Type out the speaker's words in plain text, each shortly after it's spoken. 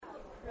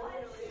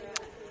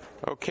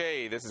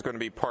Okay, this is going to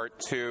be part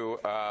 2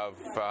 of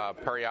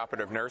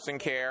perioperative nursing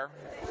care.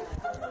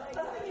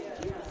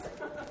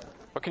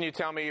 What can you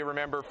tell me you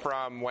remember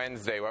from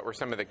Wednesday? What were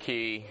some of the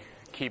key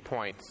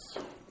points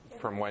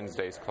from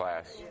Wednesday's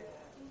class?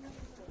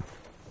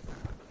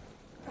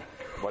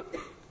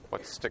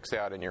 What sticks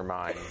out in your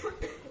mind?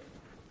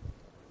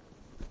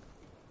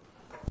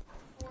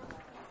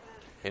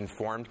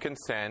 Informed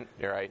consent,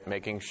 right?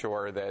 Making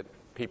sure that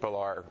people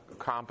are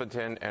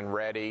competent and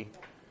ready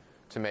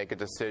to make a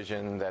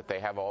decision, that they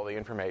have all the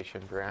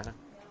information. Brianna?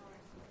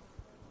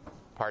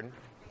 Pardon?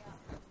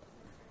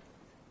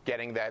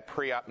 Getting that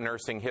pre-op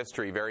nursing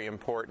history, very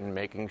important,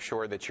 making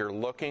sure that you're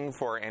looking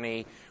for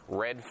any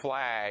red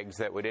flags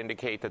that would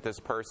indicate that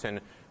this person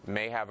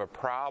may have a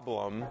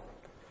problem.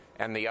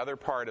 And the other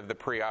part of the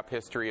pre-op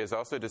history is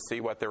also to see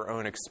what their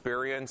own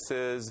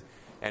experiences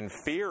and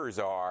fears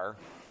are,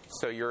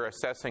 so you're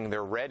assessing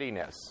their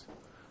readiness.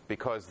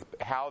 Because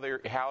how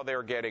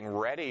they're getting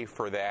ready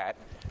for that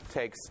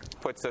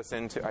puts us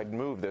into, I'd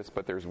move this,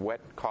 but there's wet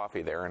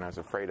coffee there, and I was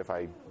afraid if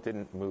I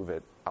didn't move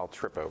it, I'll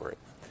trip over it.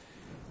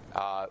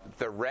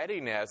 The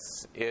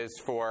readiness is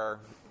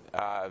for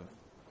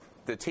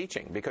the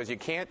teaching, because you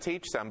can't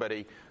teach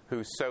somebody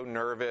who's so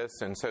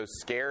nervous and so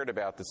scared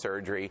about the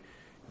surgery.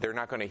 They're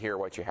not going to hear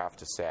what you have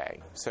to say.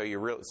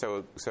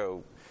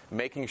 So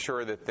making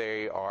sure that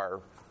they are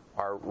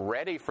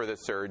ready for the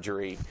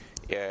surgery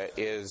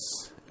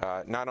is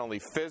not only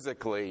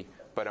physically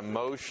but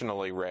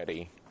emotionally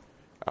ready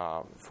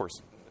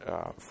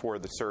for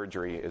the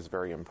surgery is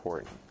very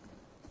important.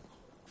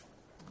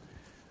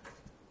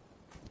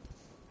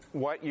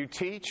 What you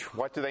teach,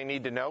 what do they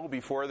need to know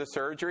before the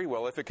surgery?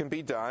 Well, if it can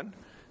be done,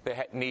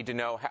 they need to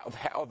know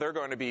how they're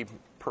going to be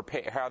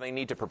how they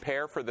need to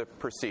prepare for the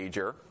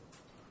procedure.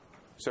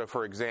 So,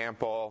 for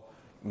example,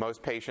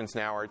 most patients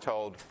now are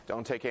told,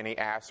 don't take any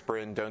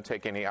aspirin, don't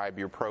take any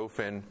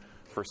ibuprofen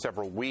for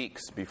several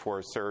weeks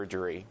before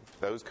surgery,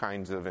 those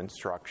kinds of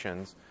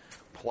instructions.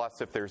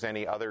 Plus, if there's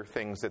any other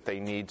things that they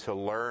need to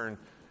learn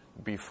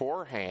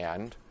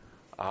beforehand,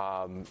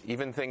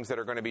 even things that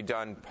are going to be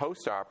done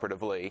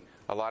post-operatively,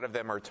 a lot of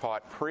them are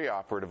taught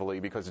pre-operatively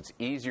because it's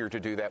easier to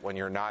do that when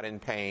you're not in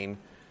pain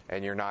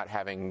and you're not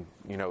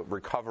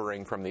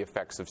recovering from the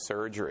effects of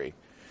surgery.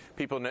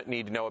 People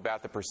need to know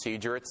about the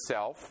procedure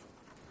itself,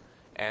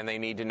 and they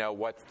need to know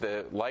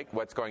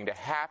what's going to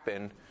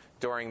happen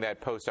during that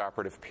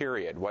post-operative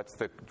period. What's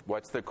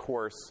the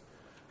course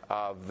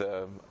of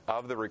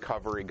the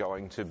recovery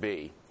going to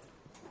be?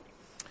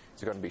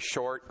 Is it going to be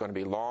short? Going to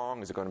be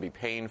long? Is it going to be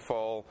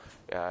painful?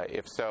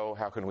 If so,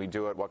 how can we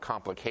do it? What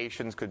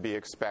complications could be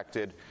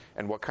expected?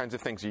 And what kinds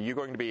of things are you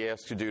going to be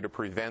asked to do to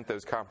prevent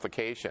those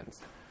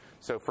complications?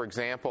 So, for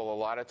example, a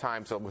lot of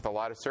times with a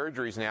lot of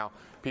surgeries now,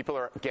 people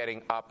are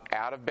getting up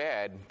out of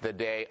bed the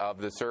day of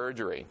the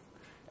surgery.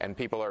 And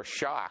people are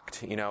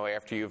shocked,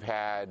 after you've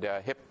had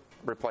hip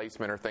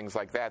replacement or things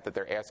like that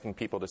they're asking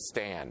people to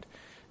stand.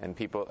 And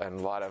a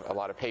lot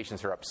of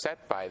patients are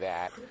upset by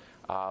that,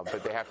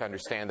 but they have to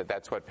understand that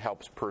that's what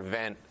helps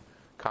prevent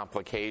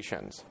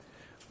complications.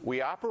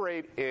 We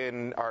operate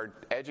in our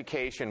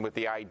education with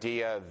the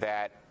idea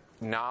that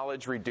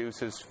knowledge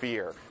reduces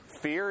fear.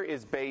 Fear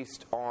is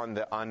based on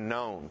the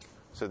unknown.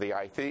 So the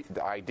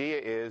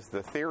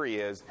theory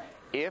is,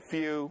 if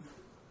you,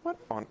 what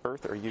on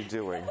earth are you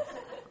doing?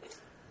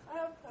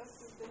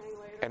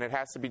 And it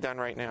has to be done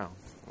right now.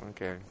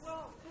 Okay.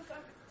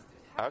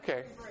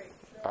 Okay.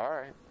 All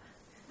right.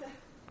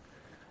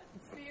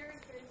 Fear is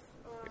based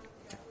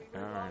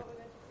on All right.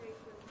 education.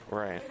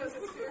 Right. Because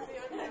it's fear of the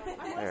unknown.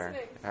 I'm There.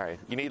 listening. All right.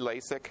 You need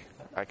LASIK?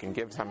 I can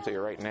give some to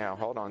you right now.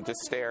 Hold on.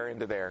 Just stare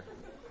into there.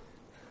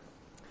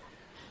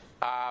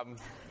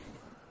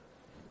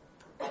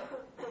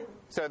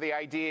 So the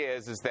idea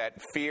is that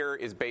fear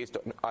is based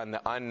on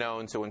the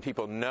unknown. So when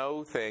people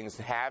know things,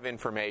 have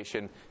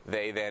information,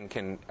 they then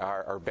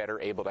are better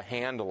able to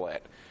handle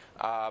it.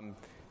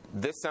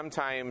 This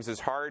sometimes is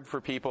hard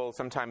for people.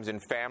 Sometimes in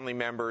family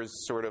members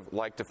sort of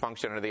like to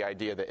function under the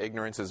idea that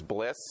ignorance is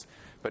bliss,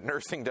 but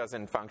nursing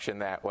doesn't function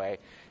that way.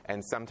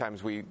 And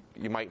sometimes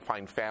you might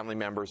find family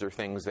members or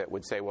things that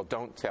would say, well,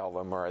 don't tell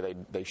them, or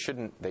they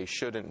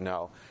shouldn't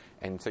know.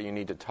 And so you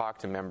need to talk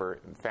to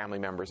family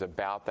members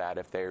about that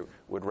if they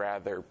would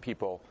rather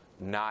people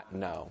not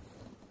know.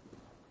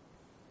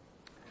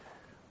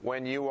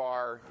 When you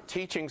are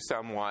teaching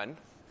someone,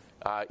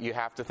 you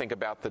have to think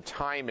about the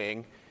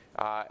timing.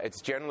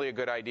 It's generally a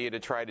good idea to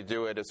try to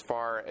do it as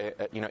far,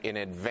 in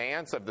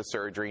advance of the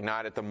surgery,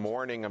 not at the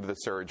morning of the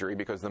surgery,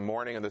 because the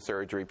morning of the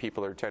surgery,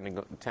 people are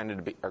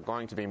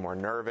going to be more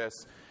nervous.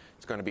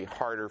 It's going to be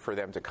harder for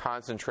them to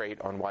concentrate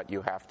on what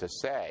you have to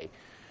say.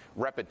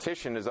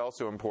 Repetition is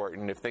also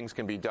important if things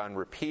can be done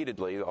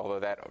repeatedly, although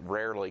that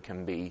rarely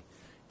can be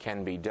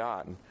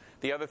done.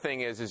 The other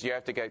thing is you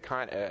have to get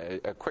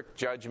a quick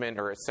judgment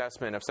or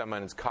assessment of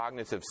someone's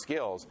cognitive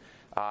skills.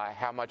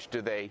 How much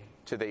do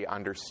they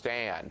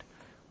understand?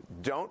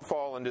 Don't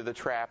fall into the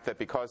trap that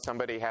because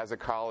somebody has a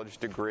college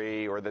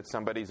degree or that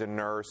somebody's a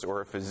nurse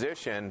or a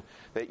physician,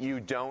 that you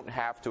don't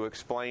have to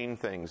explain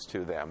things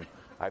to them.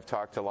 I've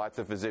talked to lots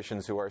of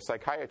physicians who are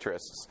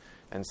psychiatrists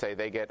and say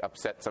they get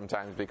upset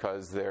sometimes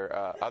because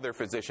their other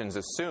physicians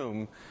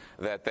assume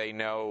that they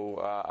know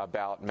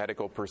about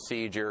medical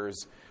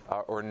procedures,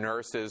 or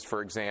nurses,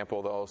 for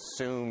example, they'll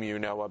assume you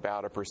know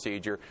about a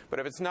procedure. But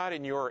if it's not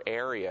in your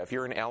area, if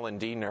you're an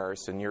L&D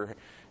nurse and you're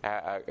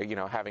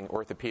having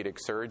orthopedic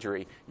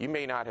surgery, you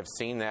may not have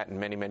seen that in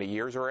many, many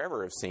years or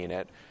ever have seen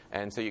it,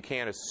 and so you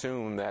can't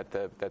assume that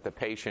the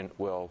patient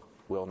will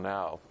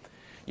know.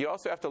 You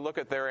also have to look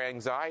at their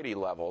anxiety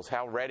levels.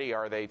 How ready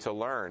are they to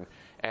learn?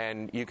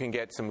 And you can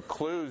get some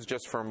clues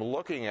just from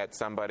looking at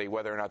somebody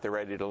whether or not they're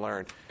ready to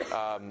learn.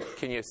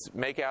 Can you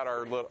make out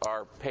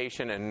our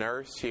patient and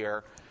nurse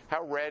here?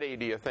 How ready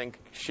do you think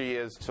she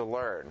is to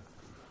learn?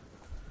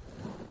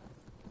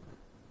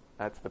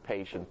 That's the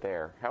patient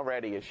there. How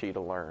ready is she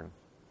to learn?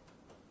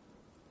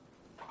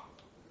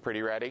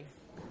 Pretty ready?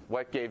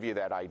 What gave you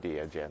that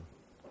idea, Jen?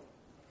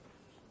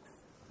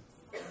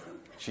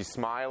 She's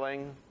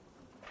smiling.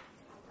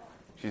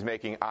 She's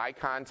making eye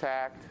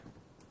contact.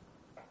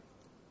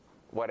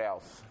 What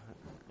else?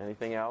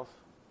 Anything else?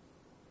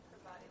 Her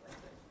body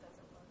language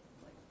doesn't look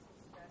like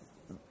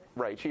too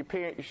stressed.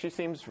 Right. She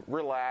seems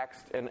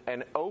relaxed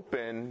and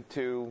open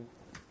to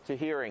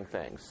hearing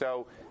things.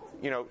 So,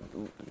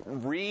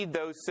 read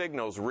those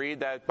signals.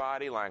 Read that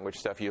body language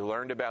stuff. You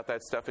learned about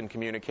that stuff in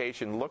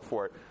communication. Look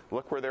for it.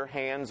 Look where their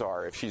hands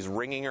are. If she's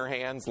wringing her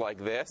hands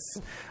like this,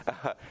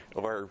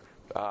 or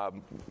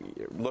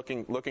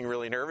looking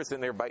really nervous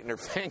and they're biting her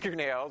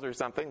fingernails or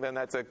something, then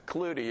that's a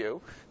clue to you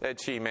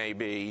that she may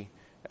be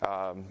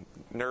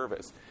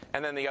nervous.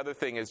 And then the other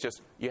thing is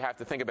just you have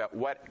to think about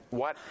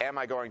what am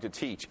I going to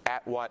teach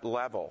at what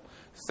level.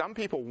 Some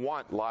people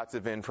want lots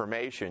of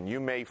information. You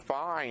may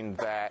find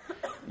that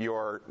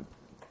your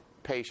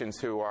patients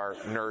who are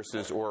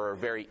nurses or are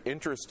very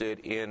interested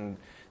in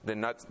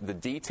the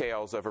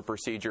details of a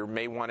procedure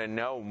may want to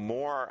know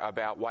more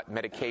about what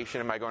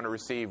medication am I going to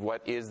receive,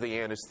 what is the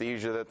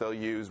anesthesia that they'll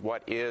use,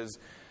 what is,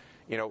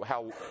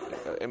 how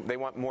they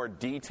want more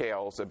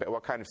details about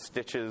what kind of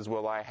stitches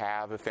will I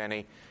have, if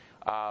any,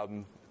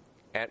 and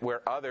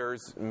where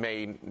others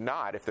may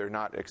not, if they're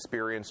not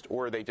experienced,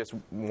 or they just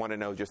want to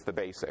know just the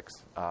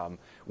basics.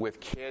 With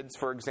kids,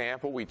 for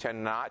example, we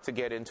tend not to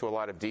get into a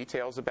lot of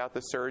details about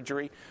the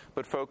surgery,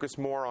 but focus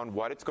more on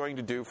what it's going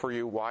to do for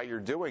you, why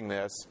you're doing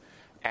this,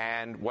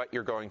 and what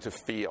you're going to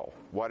feel.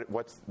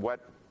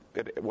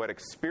 What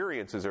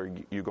experiences are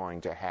you going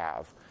to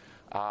have?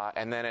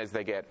 And then as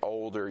they get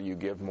older, you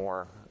give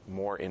more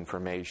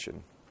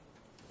information.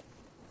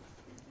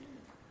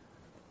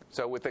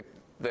 So with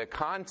the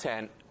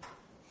content,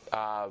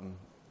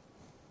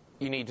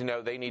 they need to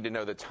know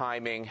the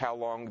timing. How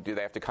long do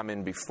they have to come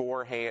in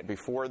before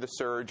the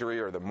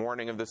surgery or the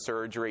morning of the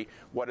surgery?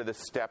 What are the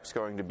steps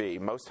going to be?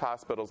 Most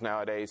hospitals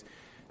nowadays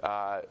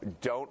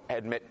don't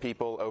admit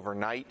people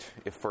overnight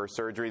if for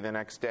surgery the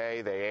next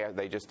day.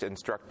 They just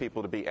instruct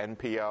people to be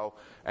NPO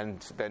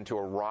and then to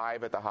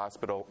arrive at the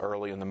hospital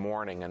early in the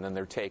morning, and then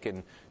they're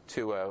taken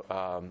to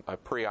a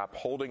pre-op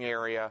holding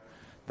area.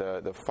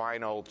 The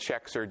final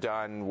checks are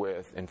done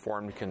with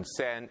informed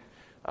consent.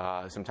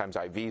 Sometimes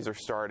IVs are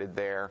started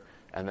there,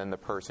 and then the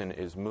person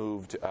is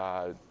moved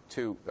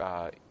to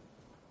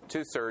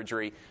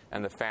surgery,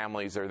 and the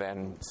families are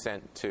then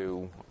sent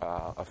to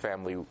a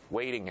family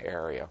waiting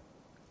area.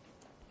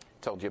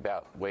 Told you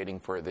about waiting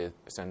for the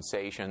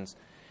sensations.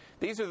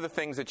 These are the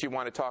things that you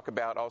want to talk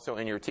about also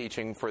in your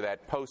teaching for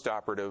that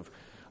post-operative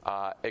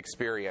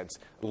experience.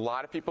 A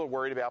lot of people are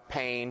worried about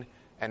pain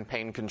and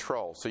pain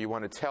control. So you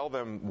want to tell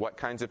them what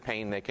kinds of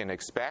pain they can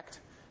expect,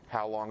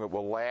 how long it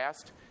will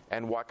last,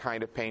 and what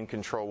kind of pain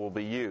control will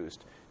be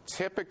used.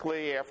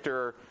 Typically,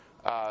 after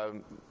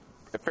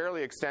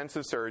fairly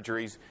extensive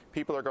surgeries,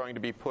 people are going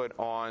to be put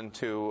on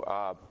to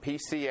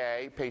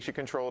PCA,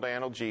 patient-controlled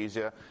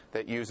analgesia,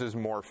 that uses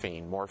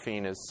morphine.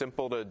 Morphine is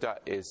simple to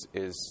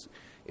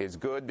is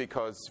good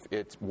because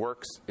it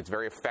works. It's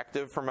very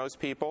effective for most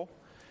people.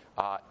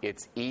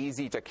 It's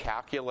easy to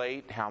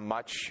calculate how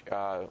much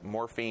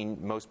morphine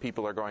most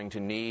people are going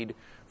to need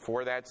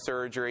for that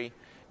surgery.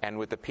 And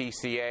with the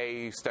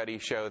PCA,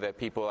 studies show that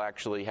people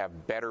actually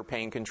have better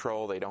pain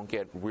control. They don't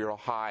get real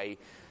high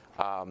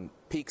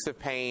peaks of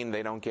pain.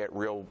 They don't get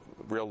real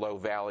low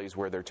valleys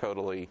where they're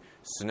totally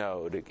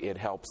snowed. It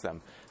helps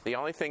them. The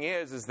only thing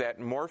is that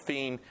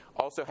morphine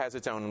also has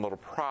its own little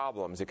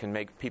problems. It can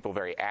make people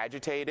very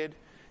agitated.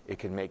 It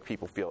can make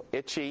people feel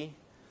itchy.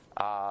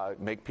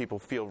 Make people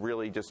feel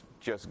really just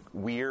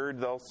weird,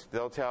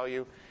 they'll tell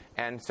you.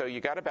 And so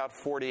you got about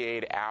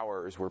 48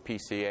 hours where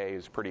PCA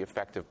is pretty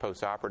effective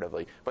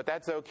post-operatively. But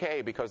that's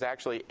okay, because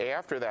actually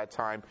after that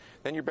time,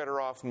 then you're better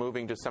off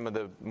moving to some of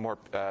the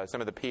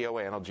PO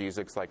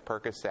analgesics like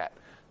Percocet,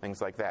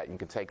 things like that. You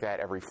can take that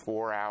every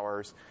 4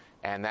 hours,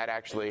 and that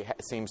actually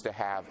seems to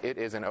have, it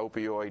is an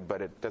opioid,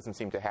 but it doesn't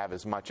seem to have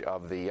as much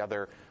of the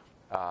other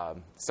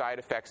side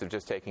effects of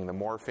just taking the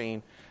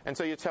morphine. And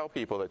so you tell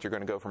people that you're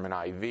going to go from an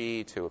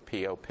IV to a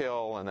PO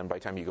pill, and then by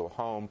the time you go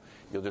home,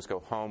 you'll just go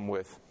home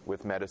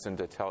with medicine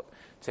to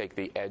take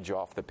the edge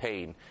off the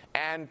pain.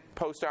 And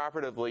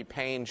postoperatively,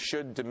 pain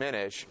should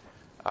diminish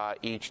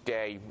each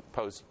day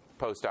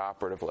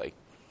postoperatively.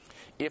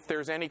 If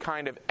there's any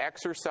kind of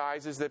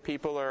exercises that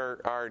people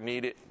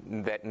need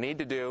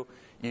to do,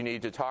 you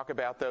need to talk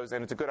about those,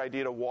 and it's a good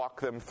idea to walk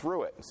them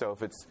through it. So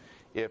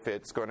if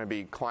it's going to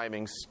be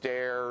climbing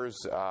stairs,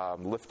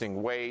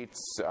 lifting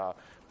weights,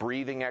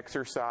 breathing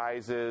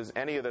exercises,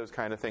 any of those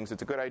kind of things,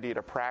 it's a good idea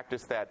to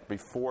practice that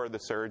before the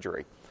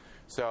surgery.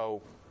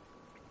 So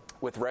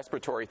with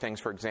respiratory things,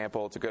 for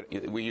example,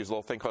 we use a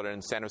little thing called an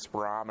incentive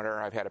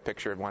spirometer. I've had a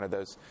picture of one of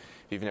those.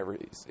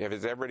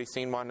 Has everybody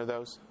seen one of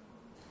those?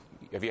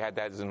 Have you had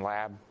that in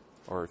lab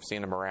or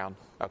seen them around?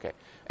 Okay.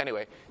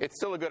 Anyway, it's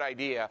still a good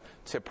idea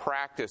to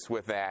practice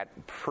with that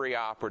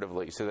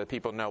preoperatively so that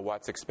people know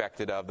what's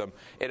expected of them.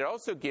 It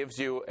also gives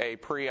you a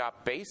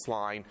pre-op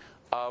baseline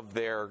of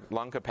their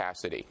lung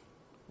capacity,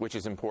 which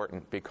is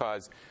important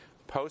because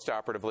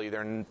postoperatively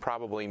they're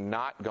probably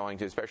not going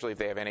to, especially if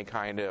they have any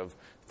kind of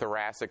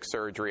thoracic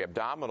surgery,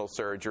 abdominal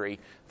surgery,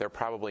 they're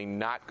probably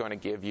not going to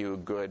give you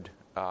good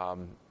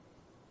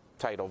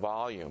tidal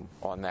volume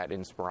on that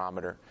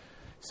inspirometer.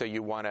 So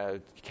you want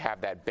to have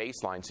that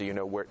baseline so you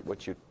know what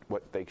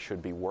they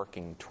should be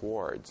working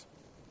towards.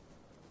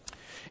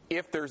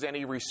 If there's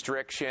any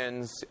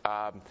restrictions,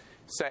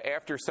 so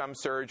after some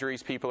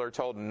surgeries, people are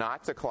told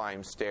not to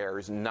climb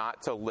stairs,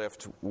 not to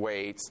lift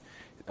weights,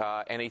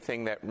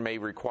 anything that may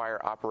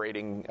require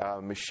operating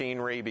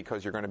machinery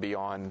because you're going to be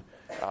on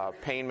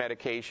pain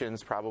medications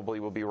probably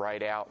will be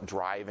right out,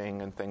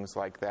 driving and things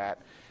like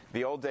that.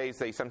 The old days,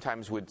 they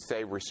sometimes would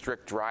say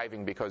restrict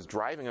driving because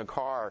driving a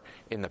car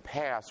in the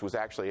past was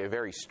actually a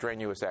very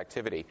strenuous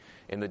activity.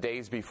 In the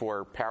days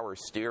before power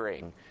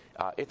steering,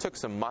 it took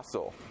some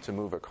muscle to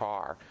move a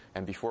car.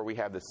 And before we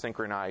had the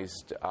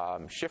synchronized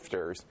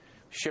shifters,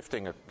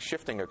 shifting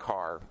a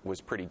car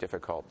was pretty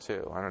difficult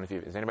too. I don't know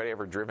if has anybody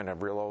ever driven a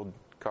real old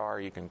car?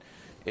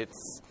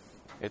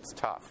 It's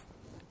tough.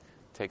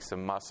 It takes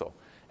some muscle.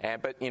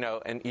 But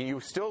I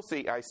still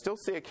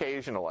see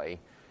occasionally.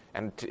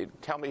 And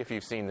tell me if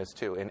you've seen this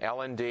too. In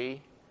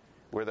L&D,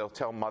 where they'll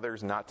tell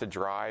mothers not to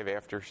drive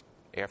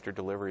after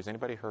delivery. Has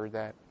anybody heard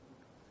that?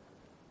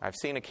 I've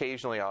seen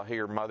occasionally I'll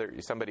hear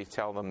somebody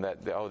tell them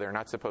that, they're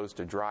not supposed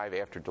to drive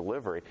after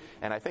delivery.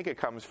 And I think it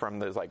comes from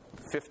those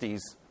 50s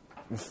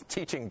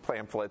teaching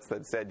pamphlets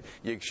that said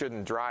you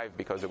shouldn't drive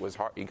because it was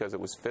hard, because it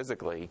was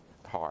physically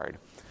hard.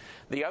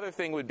 The other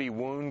thing would be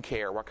wound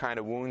care, what kind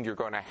of wound you're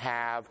going to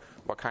have,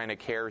 what kind of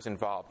care is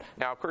involved.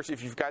 Now, of course,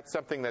 if you've got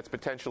something that's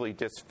potentially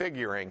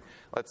disfiguring,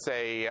 let's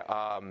say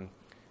an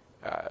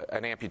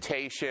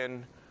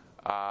amputation,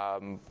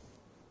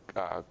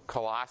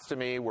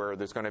 colostomy, where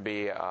there's going to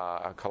be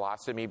a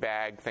colostomy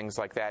bag, things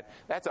like that,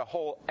 that's a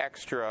whole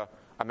extra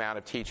amount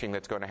of teaching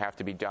that's going to have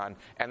to be done.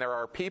 And there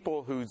are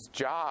people whose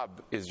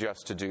job is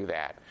just to do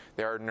that.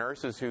 There are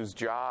nurses whose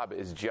job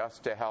is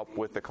just to help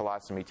with the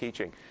colostomy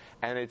teaching.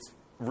 And it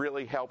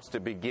really helps to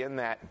begin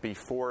that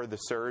before the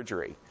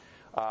surgery.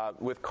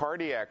 With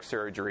cardiac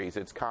surgeries,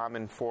 it's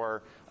common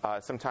for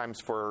sometimes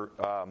for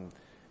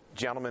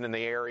gentlemen in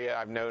the area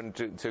I've known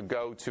to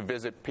go to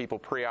visit people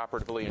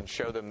preoperatively and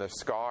show them the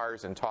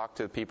scars and talk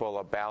to people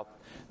about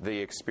the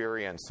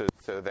experience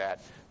so that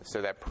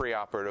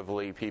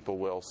preoperatively people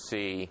will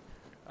see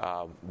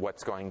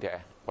what's going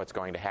to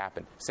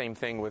happen. Same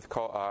thing with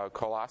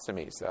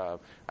colostomies.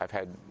 I've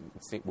had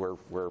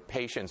where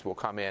patients will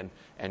come in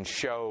and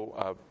show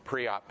a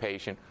pre-op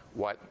patient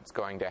what's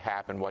going to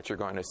happen, what you're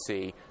going to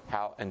see,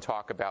 and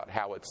talk about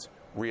how it's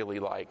really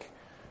like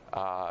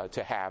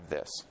to have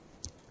this.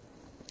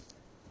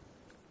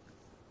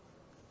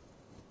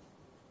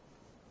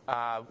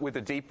 With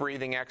the deep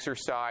breathing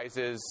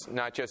exercises,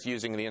 not just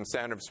using the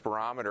incentive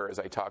spirometer as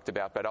I talked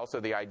about, but also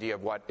the idea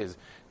of what is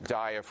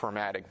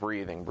diaphragmatic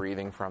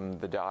breathing from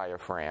the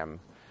diaphragm,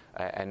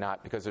 and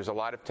not because there's a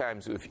lot of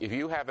times if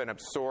you have an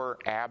sore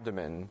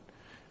abdomen,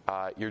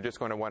 you're just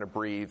going to want to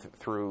breathe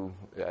through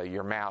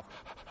your mouth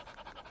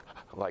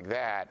like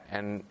that,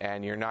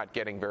 and you're not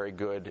getting very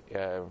good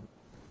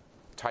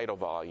tidal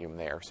volume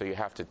there. So you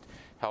have to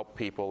help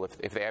people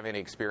if they have any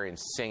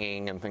experience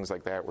singing and things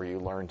like that, where you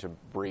learn to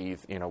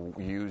breathe,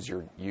 use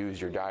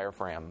your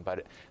diaphragm.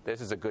 But this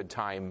is a good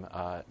time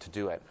to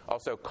do it.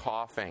 Also,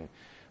 coughing,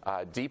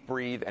 deep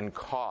breathe and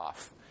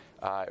cough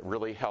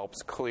really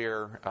helps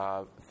clear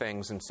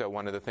things. And so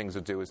one of the things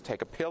to do is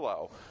take a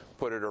pillow,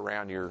 put it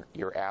around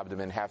your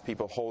abdomen, have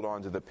people hold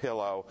on to the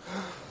pillow,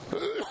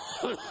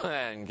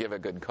 and give a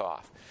good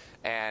cough.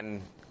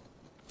 And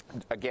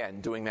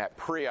again, doing that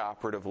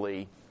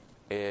preoperatively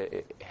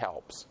it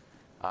helps.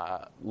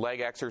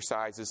 Leg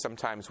exercises,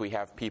 sometimes we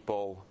have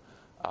people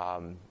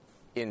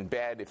in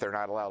bed, if they're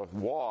not allowed to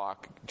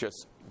walk,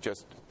 just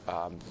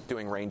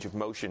doing range of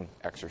motion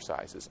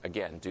exercises.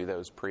 Again, do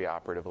those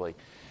preoperatively.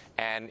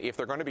 And if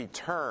they're going to be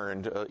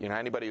turned,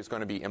 anybody who's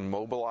going to be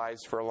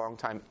immobilized for a long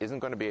time isn't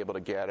going to be able to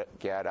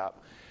get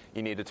up.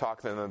 You need to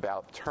talk to them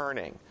about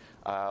turning.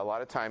 A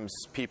lot of times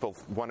people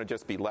want to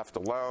just be left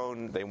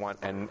alone. They want,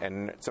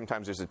 and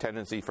sometimes there's a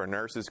tendency for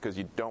nurses, because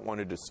you don't want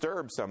to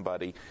disturb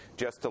somebody,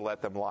 just to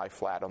let them lie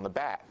flat on the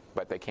back,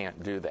 but they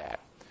can't do that.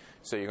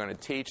 So you're going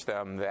to teach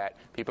them that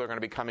people are going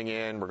to be coming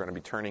in, we're going to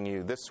be turning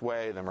you this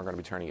way, then we're going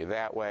to be turning you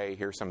that way.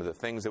 Here's some of the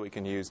things that we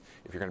can use.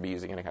 If you're going to be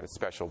using any kind of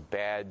special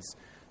beds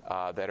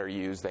that are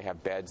used, they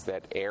have beds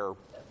that air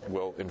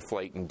will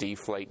inflate and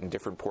deflate in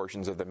different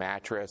portions of the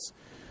mattress.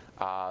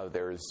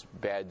 There's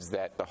beds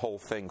that the whole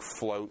thing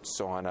floats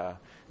on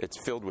it's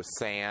filled with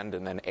sand,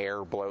 and then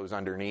air blows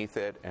underneath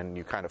it, and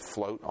you kind of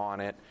float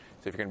on it.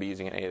 So if you're going to be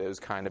using any of those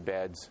kind of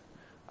beds,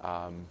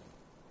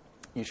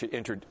 you should,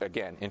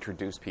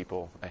 introduce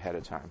people ahead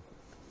of time.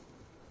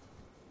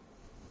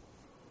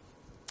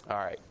 All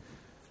right.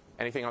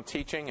 Anything on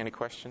teaching? Any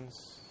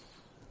questions?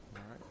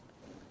 All right.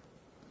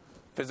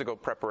 Physical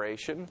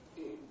preparation.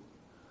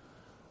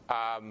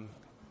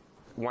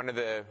 One of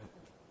the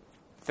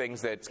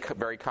things that's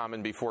very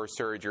common before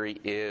surgery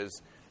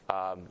is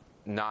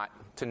not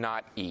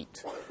to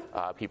eat.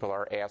 People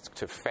are asked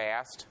to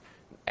fast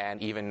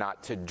and even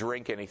not to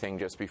drink anything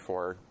just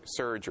before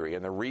surgery.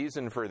 And the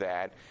reason for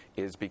that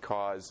is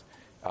because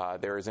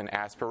there is an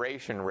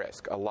aspiration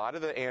risk. A lot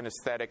of the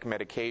anesthetic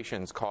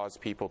medications cause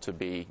people to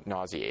be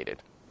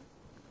nauseated.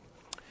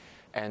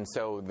 And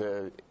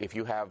so if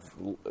you have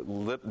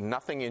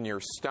nothing in your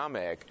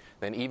stomach,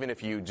 then even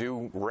if you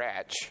do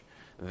retch,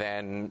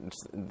 then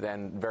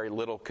very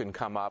little can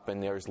come up,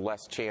 and there's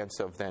less chance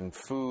of then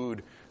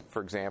food,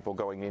 for example,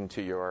 going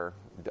into your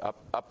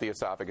up the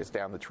esophagus,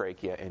 down the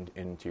trachea, and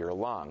into your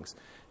lungs,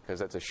 because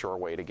that's a sure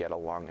way to get a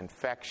lung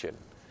infection.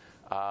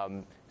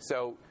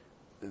 So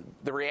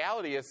the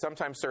reality is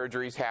sometimes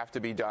surgeries have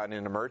to be done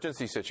in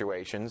emergency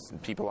situations.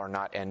 People are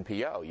not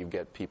NPO. You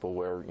get people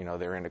where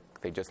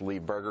they just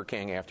leave Burger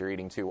King after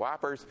eating 2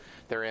 Whoppers.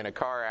 They're in a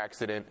car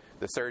accident.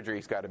 The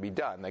surgery's got to be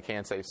done. They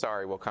can't say,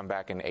 sorry, we'll come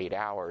back in 8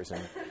 hours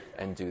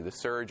and do the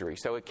surgery.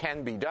 So it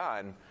can be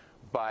done,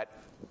 but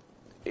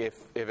if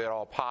at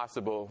all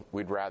possible,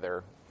 we'd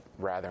rather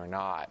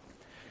not.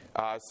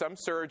 Some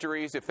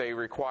surgeries, if they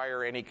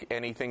require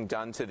anything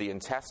done to the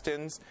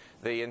intestines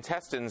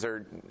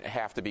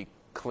have to be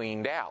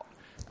cleaned out.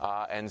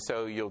 And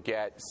so you'll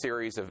get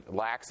series of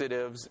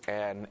laxatives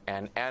and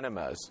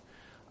enemas.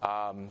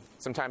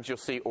 Sometimes you'll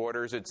see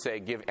orders that say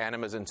give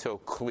enemas until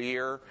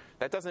clear.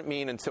 That doesn't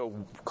mean until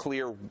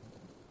clear,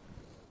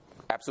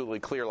 absolutely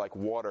clear, like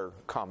water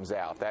comes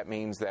out. That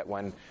means that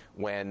when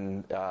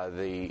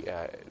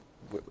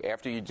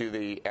after you do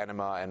the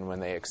enema and when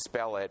they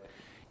expel it,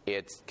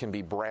 it can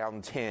be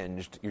brown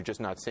tinged. You're just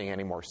not seeing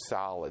any more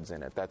solids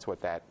in it. That's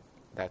what that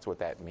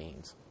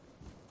means.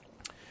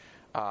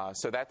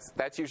 So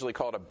that's usually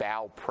called a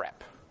bowel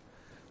prep.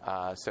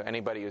 So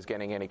anybody who's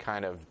getting any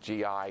kind of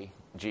GI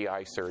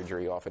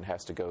surgery often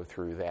has to go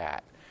through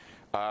that.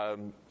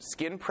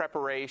 Skin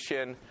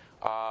preparation.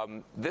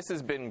 This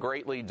has been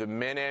greatly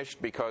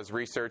diminished because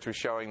research was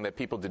showing that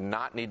people did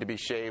not need to be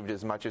shaved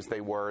as much as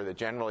they were. That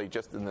generally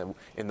just in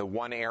the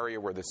one area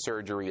where the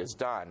surgery is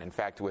done. In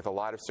fact, with a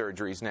lot of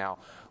surgeries now,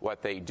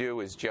 what they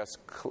do is just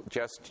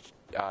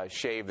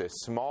shave this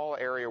small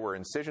area where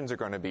incisions are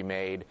going to be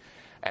made,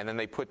 and then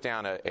they put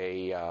down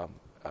a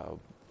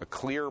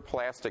clear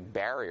plastic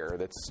barrier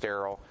that's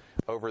sterile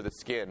over the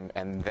skin,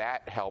 and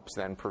that helps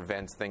then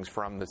prevent things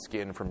from the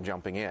skin from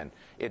jumping in.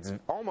 It's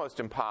almost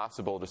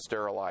impossible to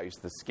sterilize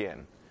the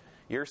skin.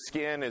 Your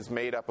skin is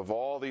made up of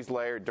all these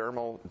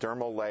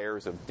dermal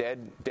layers of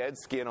dead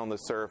skin on the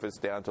surface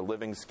down to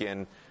living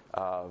skin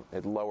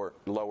at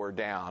lower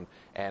down.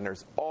 And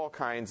there's all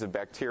kinds of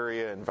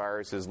bacteria and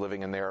viruses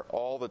living in there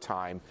all the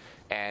time.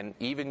 And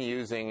even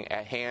using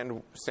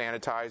hand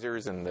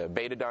sanitizers and the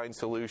betadine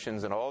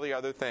solutions and all the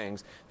other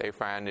things, they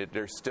find that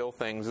there's still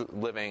things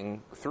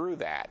living through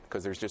that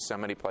because there's just so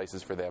many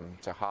places for them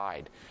to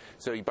hide.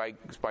 So by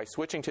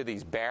switching to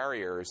these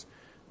barriers,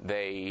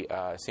 they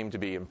seem to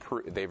be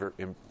they've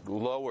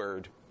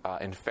lowered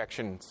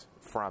infections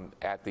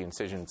at the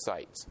incision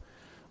sites.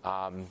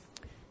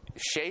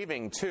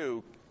 Shaving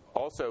too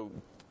also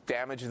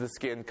damages the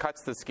skin,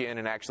 cuts the skin,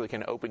 and actually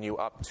can open you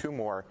up to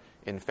more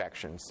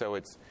infections. So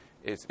it's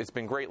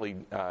been greatly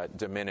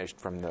diminished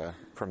from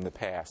the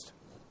past.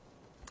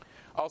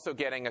 Also,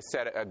 getting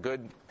a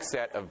good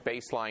set of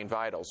baseline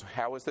vitals.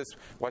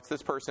 What's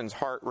this person's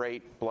heart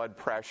rate, blood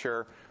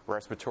pressure,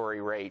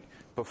 respiratory rate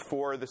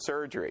before the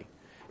surgery?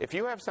 If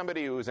you have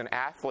somebody who is an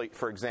athlete,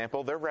 for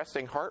example, their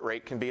resting heart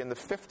rate can be in the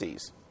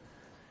 50s.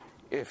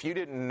 If you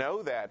didn't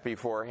know that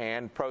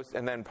beforehand,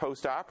 and then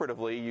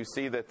post-operatively you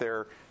see that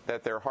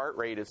their heart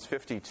rate is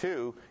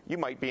 52, you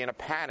might be in a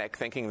panic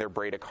thinking they're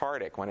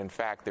bradycardic, when in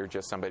fact they're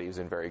just somebody who's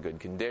in very good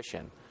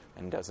condition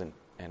and doesn't.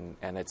 And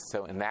it's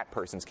so in that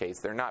person's case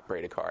they're not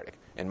bradycardic.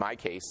 In my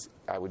case,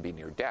 I would be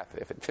near death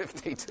if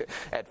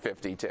at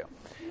 52.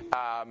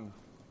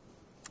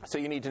 So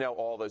you need to know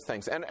all those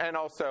things. And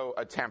also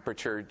a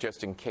temperature,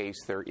 just in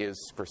case there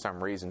is, for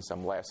some reason,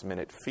 some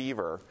last-minute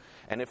fever.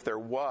 And if there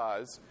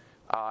was,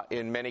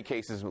 In many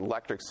cases,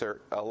 elective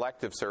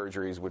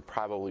surgeries would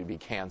probably be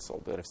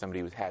canceled. That if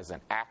somebody has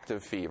an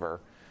active fever,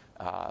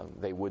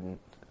 they wouldn't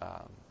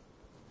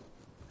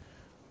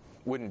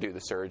do the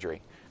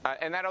surgery.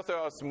 And that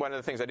also is one of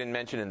the things I didn't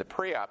mention in the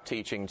pre-op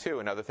teaching, too.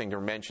 Another thing to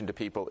mention to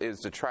people is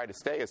to try to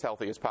stay as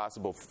healthy as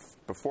possible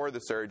before the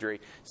surgery.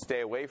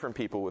 Stay away from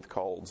people with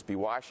colds. Be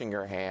washing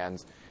your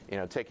hands.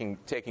 Taking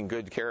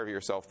good care of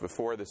yourself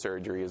before the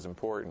surgery is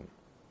important.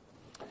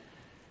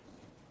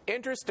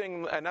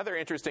 Another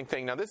interesting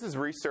thing, now this is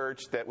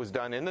research that was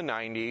done in the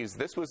 90s.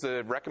 This was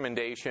a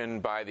recommendation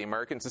by the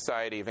American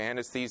Society of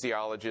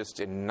Anesthesiologists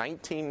in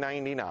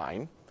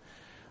 1999.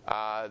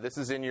 This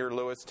is in your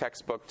Lewis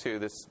textbook too,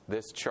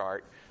 this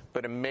chart.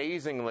 But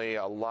amazingly,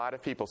 a lot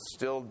of people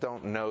still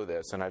don't know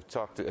this, and I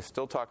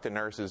still talk to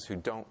nurses who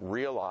don't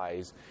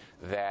realize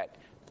that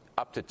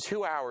up to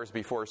 2 hours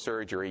before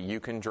surgery, you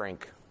can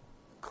drink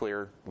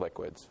clear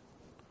liquids.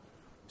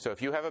 So if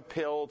you have a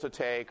pill to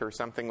take or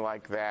something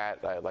like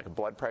that, like a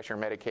blood pressure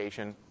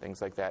medication,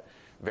 things like that,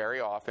 very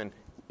often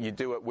you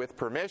do it with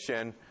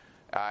permission.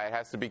 It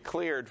has to be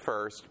cleared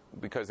first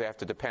because they have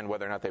to depend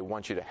whether or not they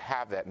want you to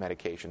have that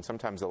medication.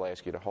 Sometimes they'll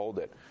ask you to hold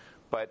it.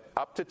 But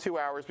up to 2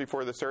 hours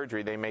before the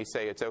surgery, they may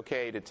say it's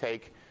okay to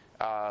take,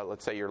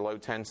 let's say, your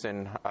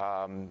low-tensin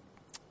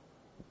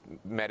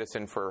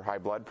medicine for high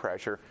blood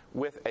pressure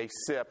with a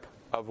sip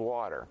of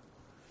water.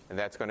 And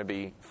that's going to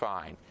be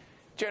fine.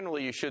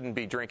 Generally, you shouldn't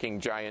be drinking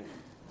giant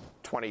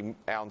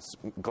 20-ounce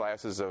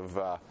glasses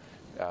of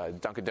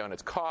Dunkin'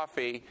 Donuts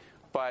coffee,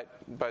 but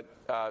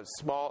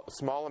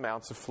small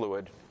amounts of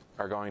fluid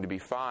are going to be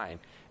fine.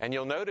 And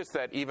you'll notice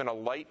that even a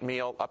light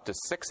meal up to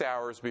 6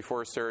 hours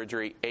before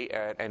surgery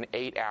and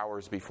 8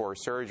 hours before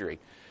surgery.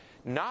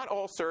 Not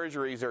all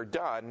surgeries are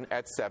done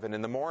at 7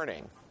 in the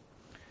morning.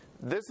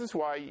 This is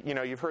why,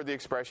 you've heard the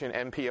expression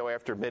NPO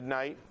after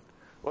midnight.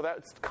 Well,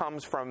 that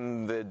comes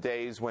from the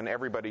days when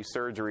everybody's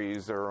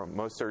surgeries, or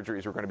most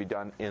surgeries, were going to be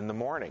done in the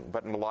morning.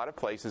 But in a lot of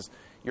places,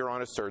 you're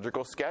on a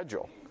surgical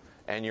schedule,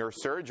 and your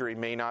surgery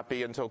may not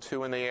be until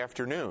 2 in the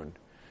afternoon.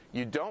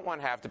 You don't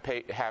want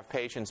to have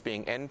patients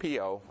being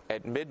NPO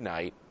at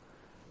midnight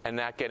and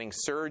not getting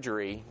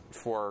surgery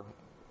for,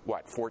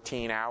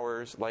 14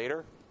 hours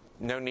later?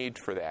 No need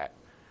for that.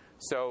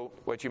 So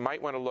what you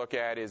might want to look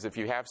at is if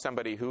you have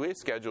somebody who is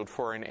scheduled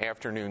for an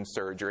afternoon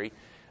surgery,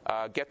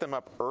 get them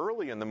up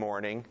early in the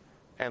morning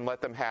and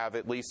let them have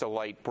at least a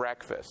light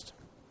breakfast.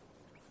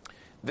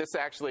 This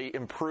actually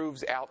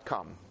improves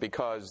outcome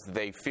because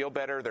they feel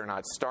better, they're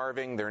not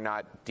starving, they're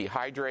not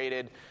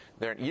dehydrated.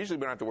 Usually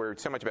we don't have to worry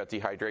so much about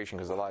dehydration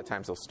because a lot of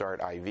times they'll start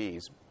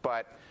IVs.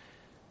 But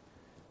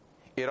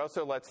it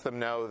also lets them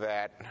know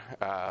that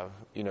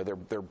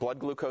their blood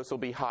glucose will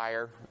be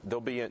higher.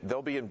 They'll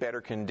be in better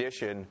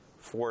condition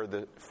for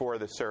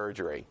the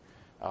surgery.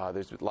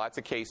 There's lots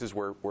of cases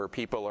where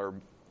people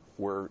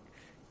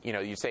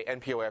you say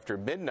NPO after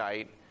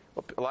midnight.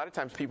 Well, a lot of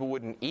times people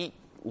wouldn't eat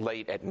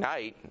late at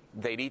night.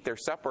 They'd eat their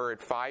supper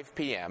at 5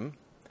 p.m.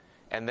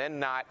 and then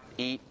not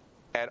eat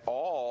at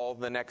all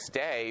the next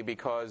day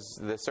because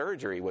the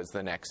surgery was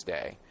the next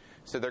day.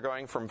 So they're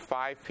going from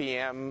 5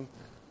 p.m.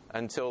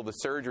 until the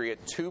surgery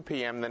at 2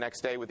 p.m. the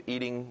next day with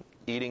eating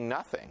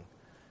nothing.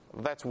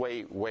 That's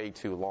way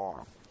too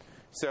long.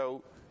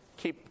 So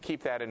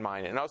keep that in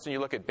mind. And also, when you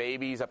look at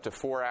babies up to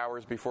 4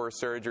 hours before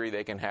surgery,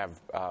 they can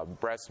have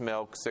breast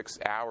milk. 6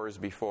 hours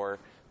before,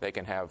 they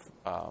can have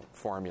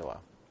formula.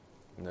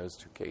 In those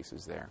two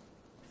cases there.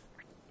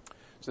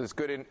 So it's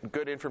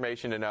good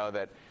information to know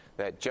that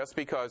just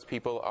because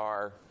people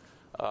are,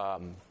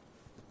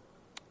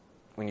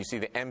 when you see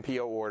the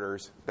NPO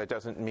orders, that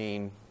doesn't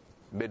mean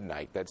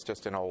midnight. That's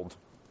just an old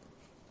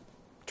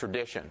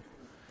tradition.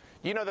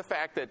 The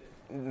fact that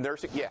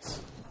nursing,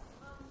 yes?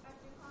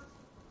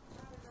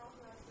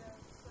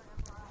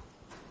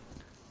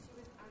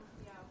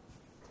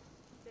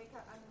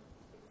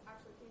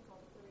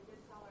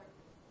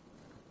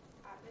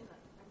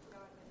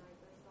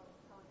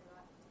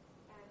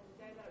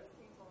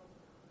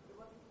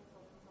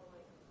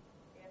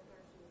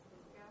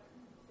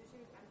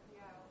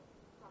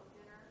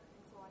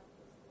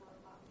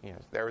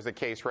 Yes, there was a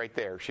case right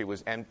there. She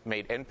was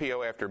made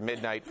NPO after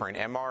midnight for an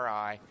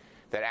MRI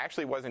that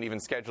actually wasn't even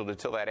scheduled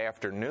until that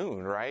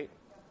afternoon, right?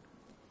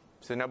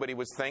 So nobody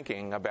was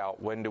thinking about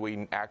when do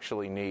we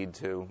actually need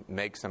to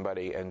make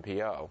somebody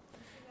NPO.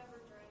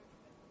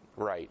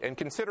 Right, and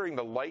considering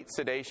the light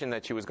sedation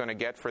that she was going to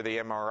get for the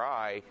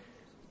MRI,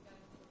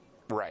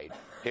 right,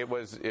 it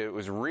was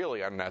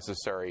really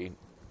unnecessary,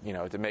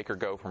 to make her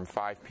go from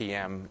 5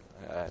 p.m.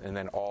 And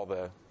then all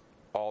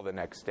the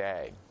next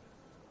day.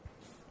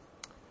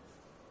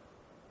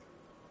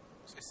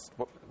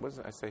 What was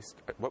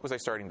I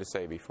starting to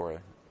say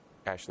before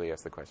Ashley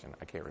asked the question?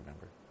 I can't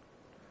remember.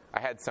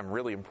 I had some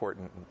really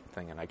important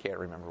thing, and I can't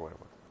remember what it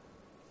was.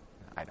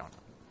 I don't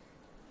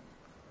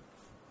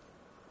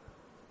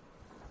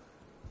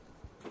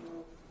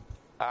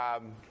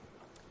know.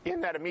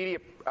 In that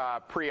immediate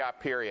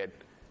pre-op period,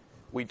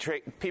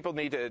 people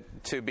need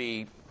to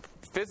be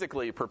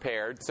physically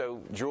prepared.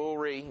 So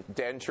jewelry,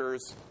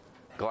 dentures,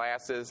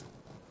 glasses,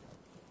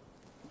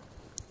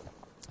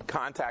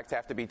 Contacts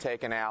have to be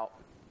taken out.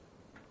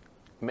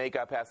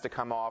 Makeup has to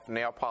come off.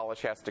 Nail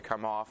polish has to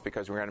come off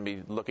because we're going to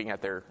be looking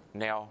at their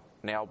nail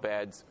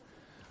beds.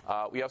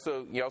 You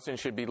also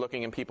should be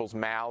looking in people's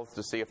mouths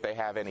to see if they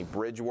have any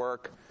bridge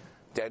work,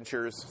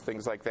 dentures,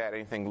 things like that,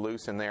 anything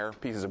loose in there,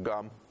 pieces of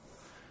gum.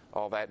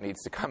 All that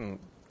needs to come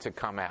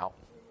out.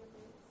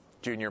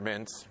 Junior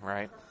mints,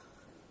 right?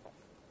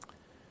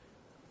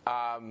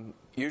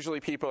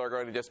 Usually people are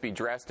going to just be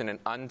dressed in an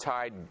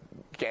untied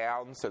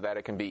gown so that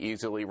it can be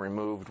easily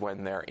removed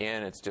when they're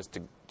in. It's just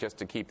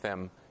to keep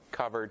them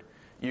covered.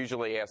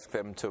 Usually ask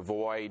them to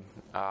void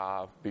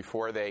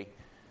beforehand.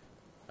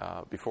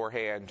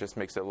 Just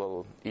makes it a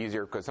little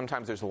easier because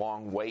sometimes there's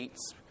long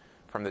waits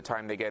from the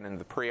time they get in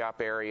the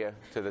pre-op area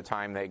to the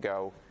time they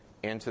go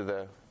into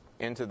the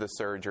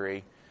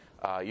surgery.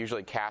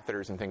 Usually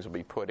catheters and things will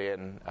be put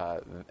in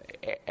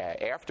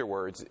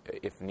afterwards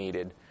if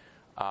needed.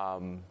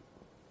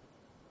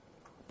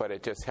 But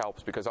it just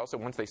helps because also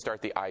once they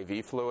start the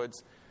IV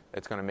fluids,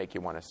 it's going to make you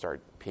want to start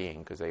peeing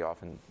because they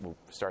often will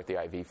start the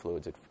IV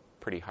fluids at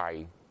pretty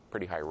high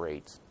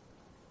rates.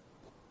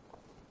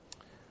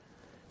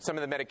 Some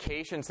of the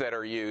medications that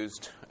are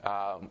used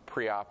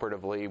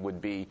preoperatively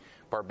would be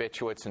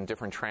barbiturates and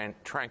different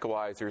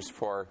tranquilizers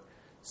for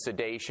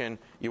sedation.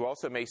 You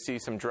also may see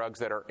some drugs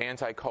that are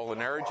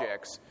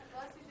anticholinergics.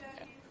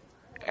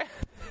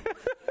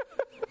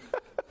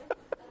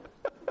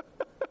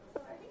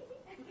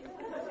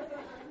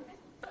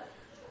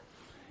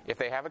 If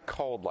they have a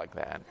cold like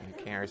that,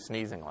 or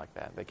sneezing like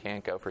that, they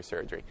can't go for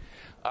surgery.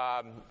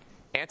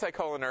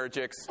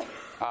 Anticholinergics,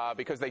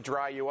 because they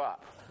dry you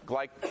up.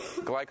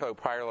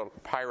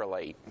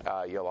 Glycopyrrolate,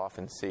 you'll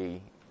often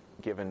see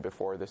given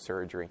before the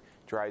surgery,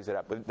 dries it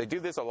up. But they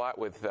do this a lot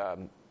with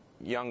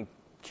young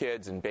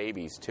kids and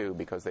babies too,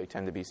 because they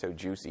tend to be so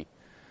juicy.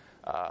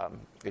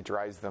 It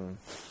dries them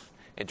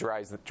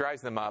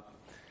up.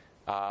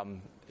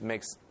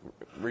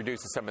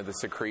 Reduces some of the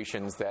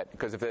secretions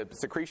because if the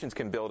secretions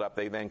can build up,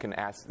 they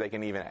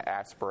can even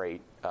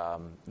aspirate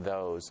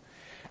those.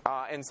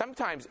 And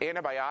sometimes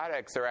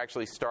antibiotics are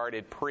actually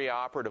started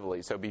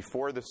preoperatively. So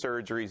before the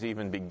surgeries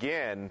even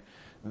begin,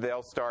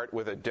 they'll start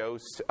with a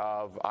dose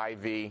of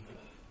IV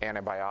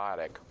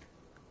antibiotic.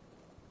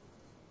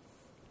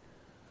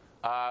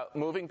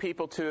 Moving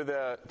people to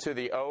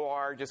the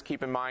OR, just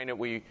keep in mind that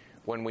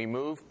when we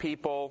move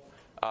people,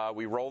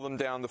 we roll them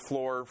down the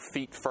floor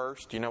feet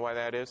first. Do you know why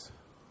that is?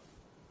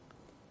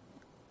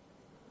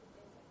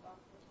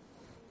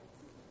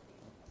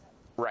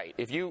 Right.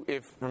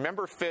 If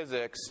remember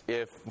physics,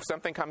 if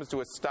something comes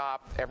to a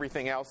stop,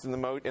 everything else in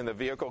the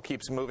vehicle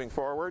keeps moving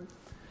forward.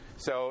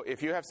 So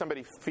if you have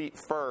somebody feet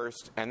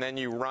first and then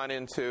you run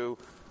into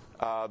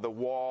the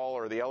wall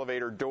or the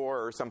elevator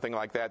door or something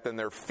like that, then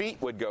their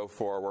feet would go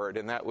forward,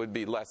 and that would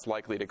be less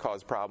likely to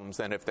cause problems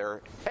than if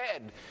their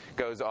head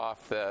goes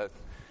off the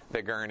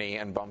gurney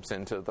and bumps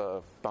into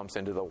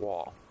the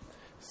wall.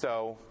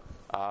 So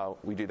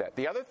we do that.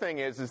 The other thing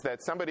is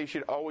that somebody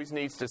should always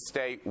needs to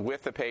stay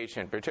with the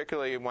patient,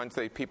 particularly once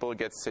people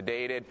get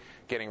sedated,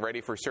 getting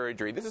ready for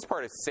surgery. This is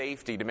part of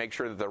safety to make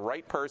sure that the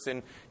right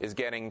person is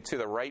getting to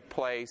the right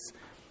place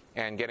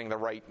and getting the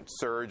right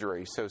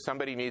surgery. So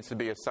somebody needs to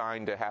be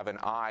assigned to have an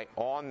eye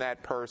on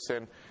that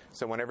person.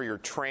 So whenever you're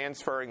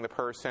transferring the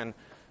person,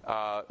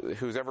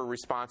 who's ever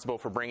responsible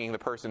for bringing the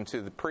person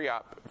to the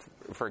pre-op,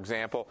 for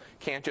example,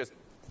 can't just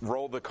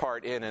roll the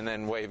cart in and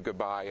then wave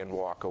goodbye and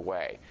walk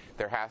away.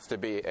 There has to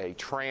be a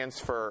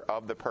transfer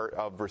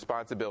of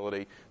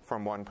responsibility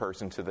from one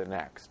person to the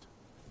next.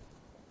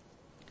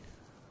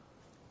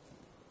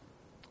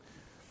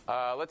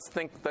 Let's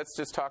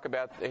just talk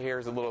about,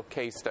 here's a little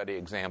case study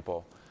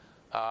example.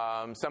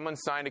 Someone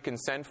signed a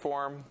consent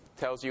form,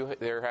 tells you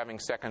they're having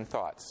second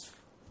thoughts.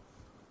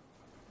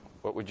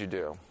 What would you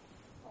do?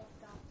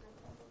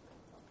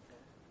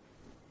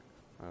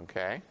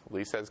 Okay.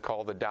 Lee says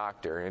call the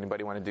doctor.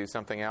 Anybody want to do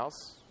something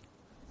else?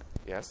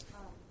 Yes?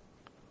 Well,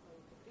 you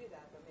could do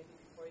that, but maybe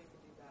before you could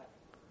do that,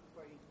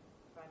 before you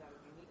find out if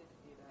you needed to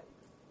do that,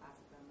 you could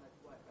ask them, like,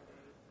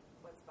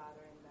 what's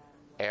bothering them?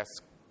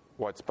 Ask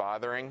what's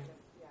bothering?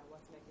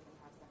 What's making them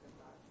have second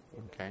thoughts. See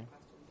if Okay. there's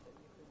questions that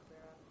you could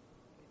clear up.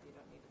 Maybe you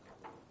don't need to tell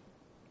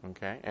them.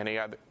 Okay. Any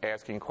other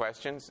asking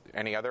questions?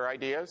 Any other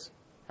ideas?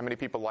 How many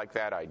people like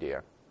that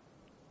idea?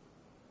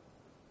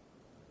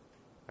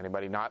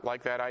 Anybody not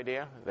like that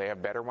idea? They have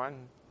a better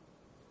one?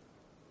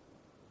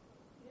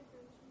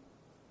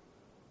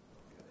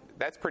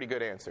 That's a pretty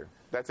good answer.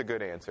 That's a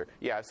good answer.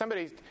 Yeah, if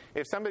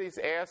somebody's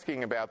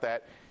asking about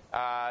that,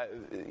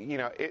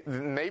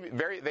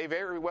 they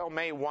very well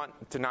may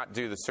want to not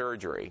do the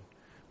surgery.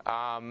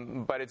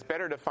 But it's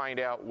better to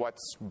find out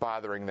what's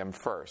bothering them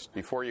first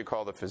before you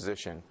call the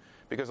physician.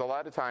 Because a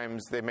lot of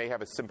times they may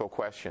have a simple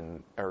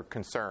question or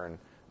concern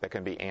that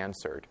can be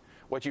answered.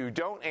 What you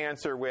don't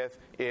answer with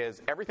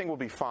is everything will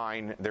be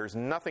fine, there's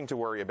nothing to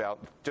worry about,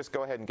 just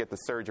go ahead and get the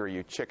surgery,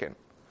 you chicken.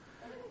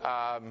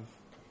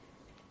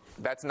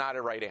 That's not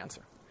a right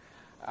answer.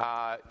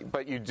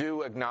 But you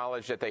do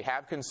acknowledge that they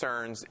have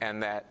concerns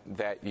and that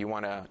you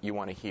want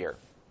to hear.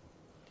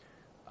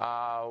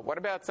 What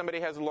about somebody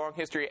who has a long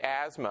history of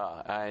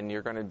asthma and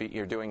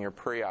you're doing your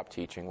pre-op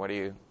teaching?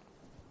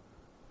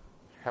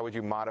 How would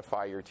you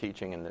modify your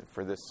teaching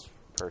for this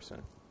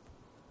person?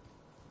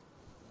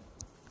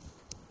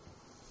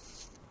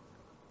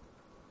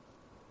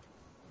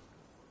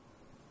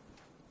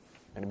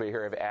 Anybody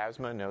here have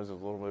asthma? Knows a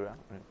little bit about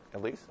it?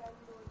 Elise?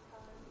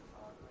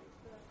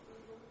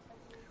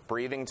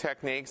 Breathing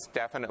techniques,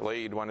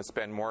 definitely. You'd want to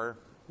spend more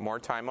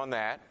time on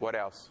that. What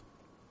else?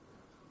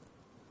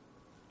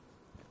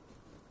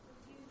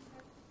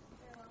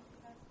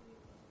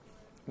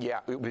 Yeah,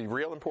 it would be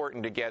real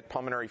important to get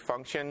pulmonary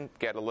function,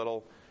 get a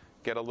little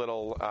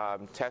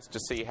test to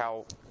see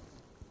how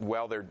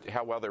well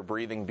they're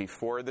breathing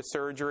before the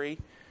surgery,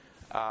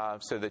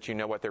 so that you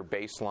know what their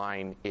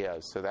baseline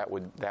is. So that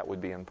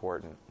would be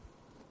important.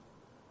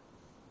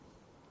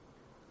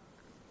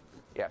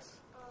 Yes.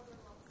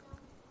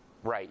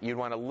 Right. You'd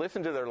want to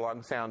listen to their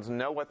lung sounds,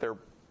 know what their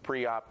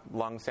pre-op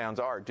lung sounds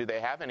are. Do they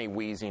have any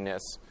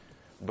wheeziness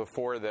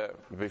before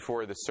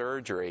the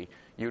surgery?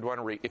 You'd want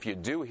to if you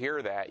do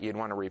hear that, you'd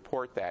want to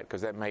report that,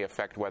 because that may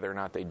affect whether or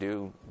not they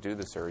do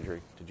the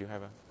surgery. Did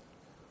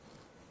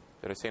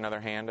I see another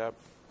hand up?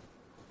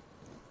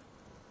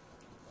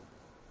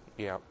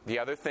 Yeah. The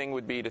other thing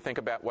would be to think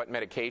about what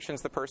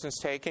medications the person's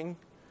taking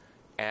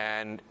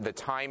and the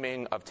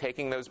timing of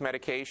taking those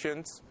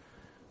medications.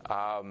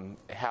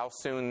 How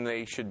soon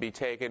they should be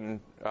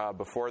taken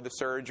before the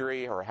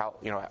surgery, or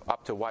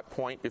up to what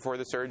point before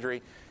the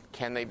surgery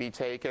can they be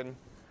taken?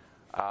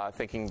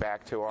 Thinking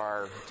back to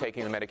our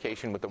taking the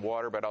medication with the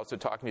water, but also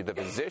talking to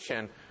the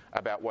physician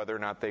about whether or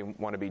not they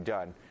want to be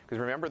done. Because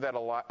remember that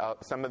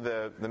some of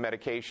the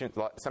medication,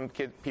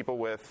 people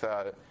with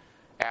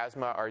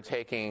asthma are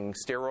taking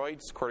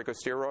steroids,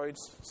 corticosteroids.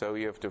 So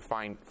you have to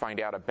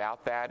find out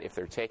about that, if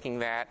they're taking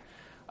that,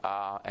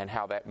 and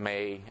how that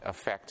may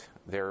affect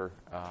their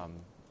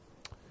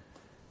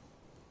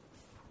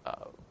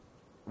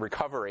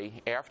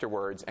recovery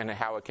afterwards, and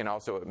how it can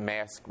also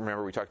mask.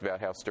 Remember, we talked about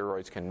how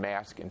steroids can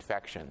mask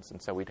infections,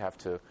 and so we'd have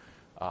to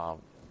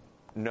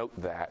note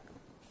that.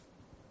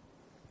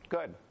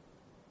 Good.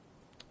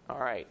 All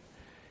right.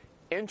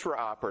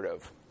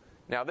 Intraoperative.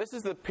 Now, this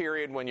is the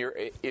period when you're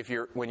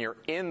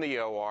in the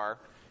OR.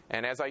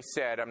 And as I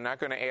said, I'm not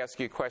going to ask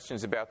you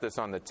questions about this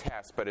on the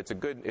test, but it's a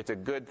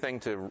good thing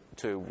to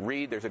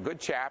read. There's a good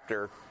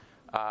chapter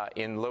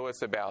in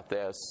Lewis about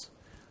this,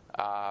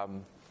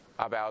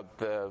 about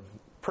the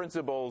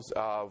principles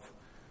of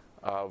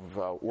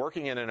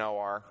working in an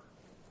OR.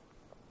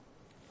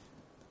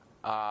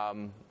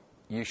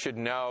 You should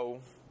know,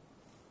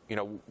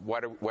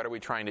 what are we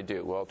trying to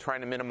do? Well,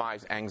 trying to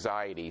minimize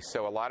anxiety.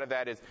 So a lot of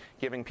that is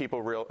giving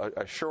people real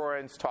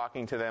assurance,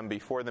 talking to them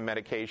before the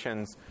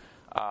medications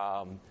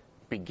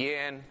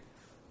begin.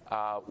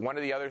 One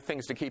of the other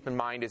things to keep in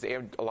mind is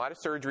a lot of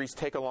surgeries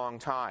take a long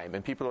time,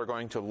 and people are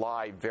going to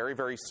lie very,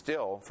 very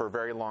still for a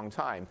very long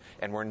time.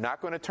 And we're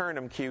not going to turn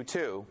them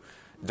Q2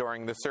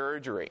 during the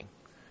surgery.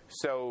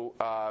 So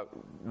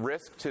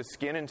risk to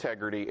skin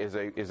integrity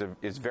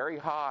is very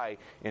high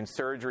in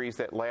surgeries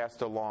that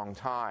last a long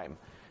time.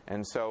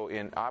 And so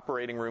in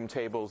operating room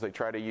tables, they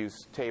try to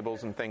use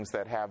tables and things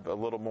that have a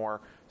little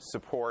more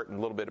support and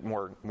a little bit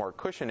more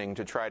cushioning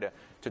to try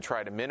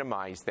to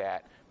minimize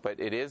that. But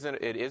it is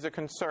a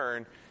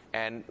concern.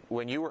 And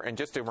and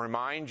just to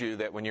remind you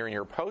that when you're in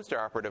your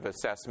postoperative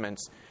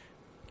assessments,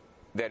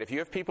 that if you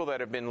have people that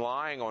have been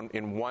lying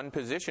in one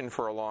position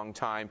for a long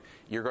time,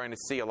 you're going to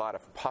see a lot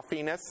of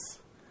puffiness.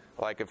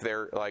 Like if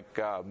they're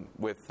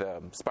with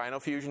spinal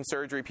fusion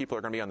surgery, people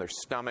are going to be on their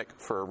stomach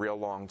for a real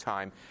long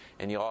time,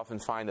 and you'll often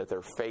find that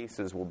their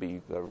faces will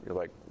be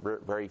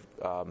very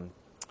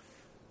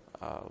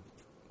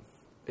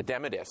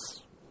edematous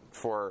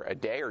for a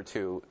day or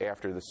two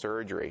after the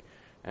surgery.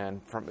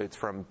 And it's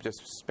from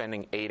just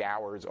spending 8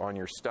 hours on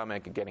your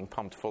stomach and getting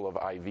pumped full of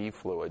IV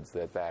fluids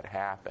that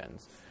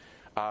happens.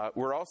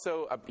 We're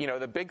also,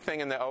 the big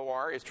thing in the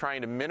OR is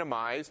trying to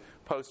minimize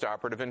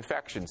postoperative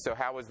infections. So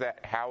how is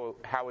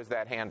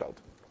that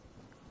handled?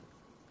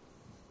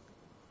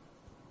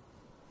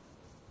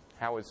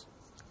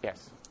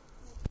 Yes?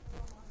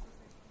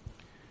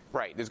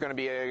 Right. There's going to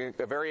be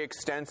a very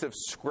extensive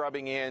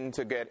scrubbing in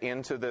to get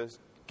into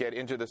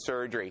the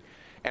surgery.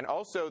 And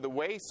also, the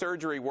way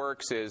surgery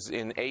works is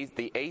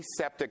the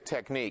aseptic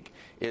technique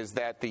is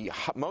that the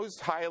most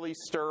highly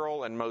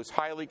sterile and most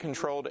highly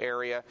controlled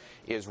area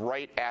is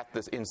right at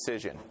this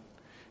incision.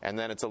 And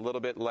then it's a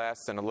little bit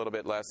less and a little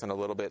bit less and a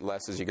little bit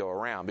less as you go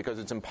around, because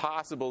it's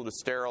impossible to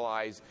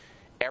sterilize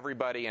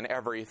everybody and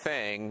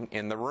everything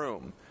in the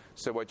room.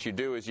 So what you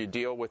do is you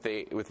deal with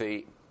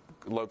a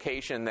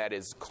location that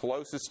is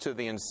closest to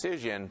the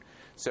incision.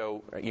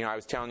 So, I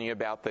was telling you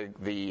about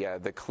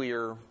the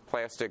clear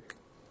plastic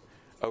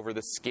over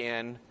the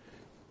skin.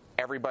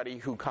 Everybody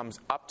who comes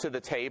up to the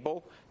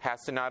table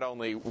has to not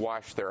only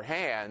wash their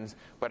hands,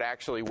 but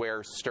actually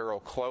wear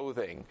sterile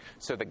clothing.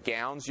 So the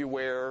gowns you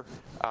wear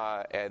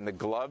and the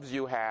gloves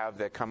you have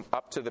that come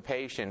up to the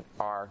patient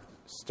are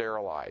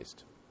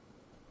sterilized.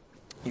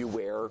 You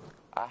wear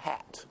a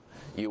hat.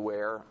 you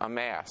wear a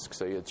mask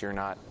so that you're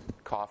not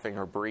coughing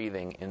or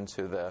breathing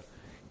into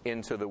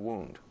the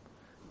wound.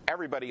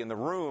 Everybody in the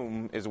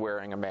room is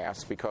wearing a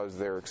mask because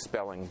they're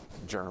expelling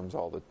germs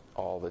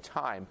all the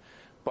time.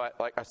 But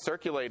like a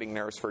circulating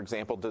nurse, for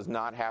example, does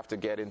not have to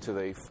get into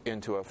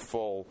a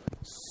full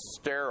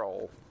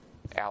sterile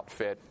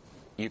outfit.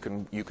 You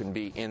can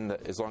be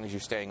as long as you're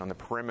staying on the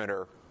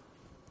perimeter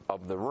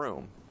of the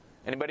room.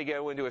 Anybody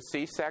go into a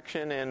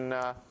C-section in?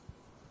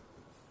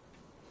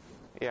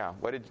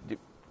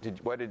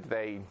 What did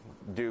they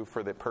do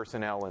for the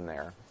personnel in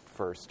there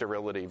for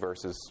sterility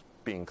versus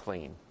being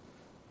clean?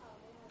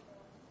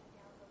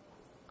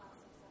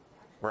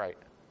 Right.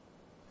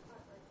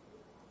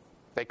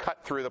 They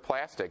cut through the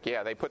plastic.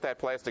 Yeah, they put that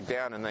plastic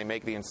down and they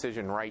make the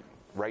incision right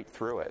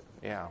through it.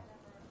 Yeah.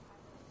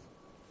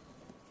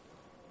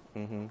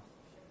 Mm-hmm.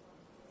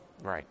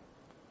 Right.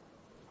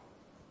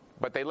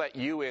 But they let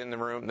you in the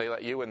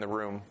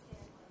room.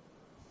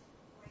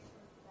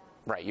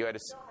 Right. You had to.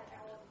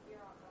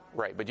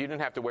 Right, but you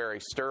didn't have to wear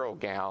a sterile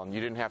gown. You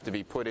didn't have to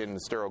be put in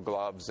sterile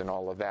gloves and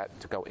all of that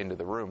to go into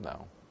the room,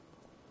 though.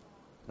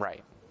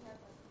 Right.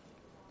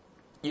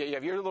 Yeah, you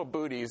have your little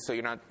booties, so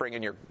you're not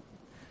bringing your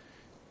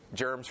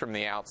germs from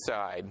the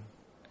outside.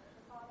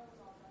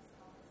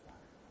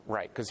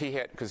 Right, because he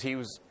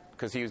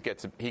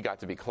got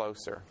to be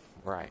closer.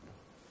 Right.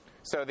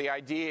 So the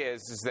idea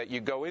is that you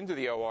go into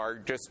the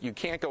OR, you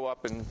can't go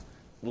up and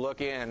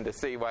look in to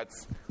see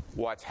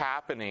what's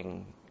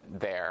happening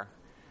there.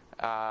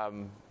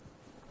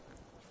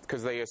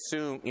 Because they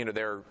assume,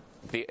 they're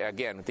the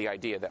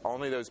idea that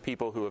only those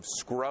people who have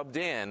scrubbed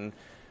in,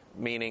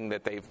 meaning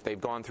that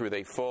they've gone through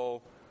the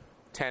full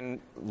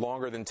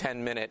longer than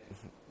 10-minute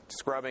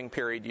scrubbing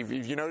period.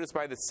 You notice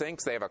by the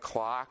sinks they have a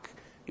clock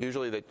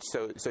usually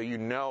so you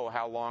know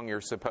how long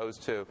you're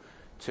supposed to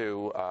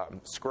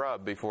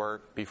scrub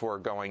before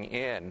going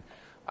in,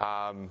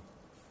 and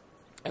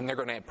they're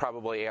going to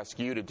probably ask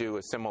you to do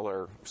a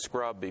similar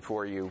scrub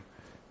before you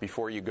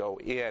go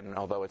in,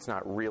 although it's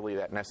not really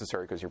that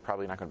necessary because you're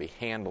probably not going to be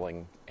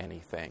handling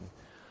anything.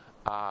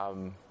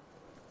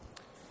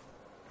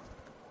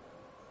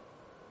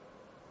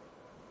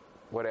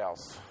 What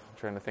else? I'm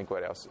trying to think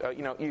what else.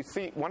 You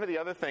see, one of the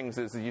other things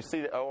is that you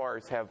see the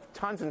ORs have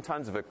tons and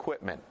tons of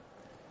equipment.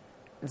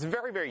 It's a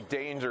very, very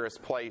dangerous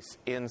place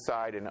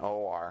inside an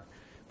OR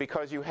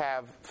because you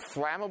have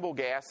flammable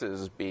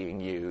gases being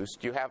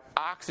used, you have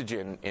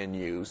oxygen in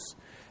use,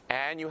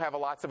 and you have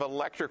lots of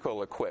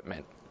electrical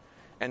equipment.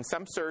 And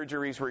some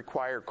surgeries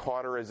require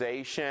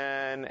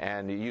cauterization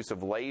and the use of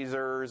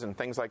lasers and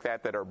things like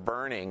that are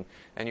burning,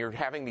 and you're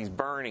having these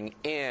burning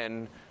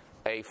in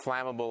a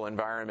flammable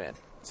environment.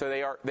 So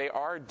they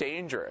are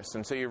dangerous,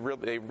 and so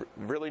they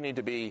really need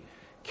to be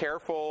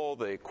careful.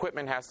 The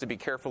equipment has to be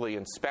carefully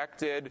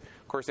inspected.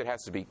 Of course, it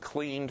has to be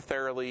cleaned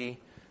thoroughly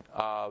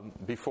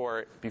before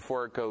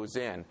it goes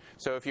in.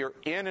 So if you're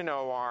in an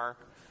OR,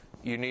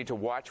 you need to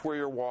watch where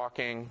you're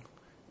walking.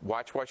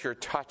 Watch what you're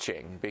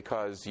touching,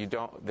 because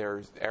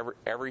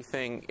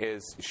everything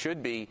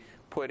should be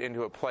put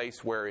into a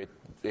place where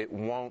it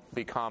won't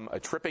become a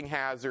tripping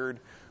hazard,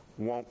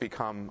 won't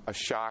become a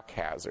shock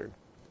hazard.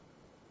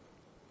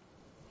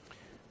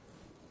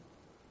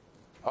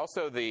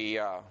 Also, the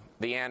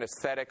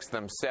anesthetics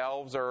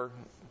themselves are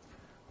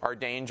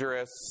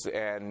dangerous,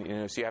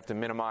 and so you have to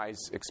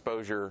minimize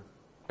exposure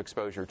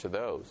to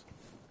those.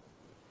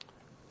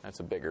 That's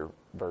a bigger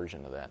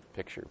version of that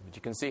picture, but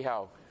you can see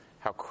how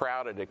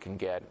crowded it can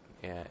get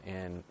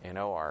in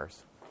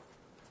ORs.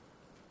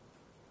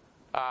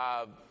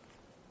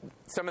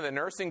 Some of the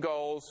nursing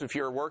goals, if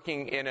you're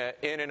working in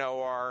an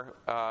OR,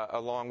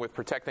 along with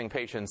protecting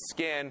patients'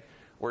 skin,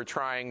 we're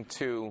trying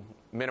to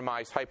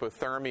minimize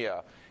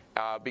hypothermia.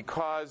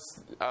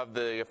 Because of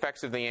the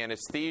effects of the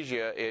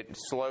anesthesia, it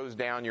slows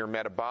down your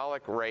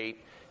metabolic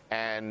rate,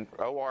 and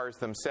ORs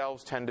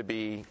themselves tend to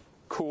be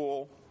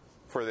cool,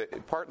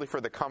 partly for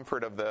the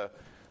comfort of the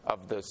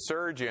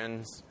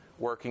surgeons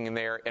working in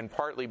there, and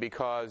partly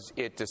because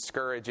it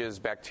discourages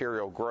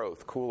bacterial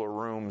growth. Cooler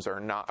rooms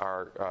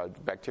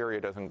bacteria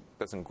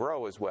doesn't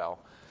grow as well.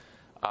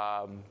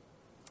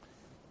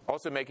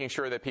 Also making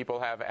sure that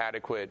people have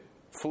adequate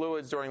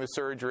fluids during the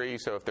surgery,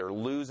 so if they're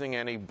losing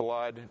any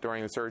blood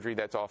during the surgery,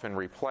 that's often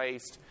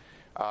replaced.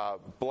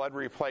 Blood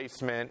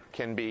replacement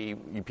can be,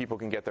 people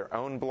can get their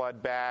own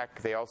blood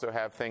back. They also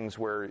have things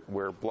where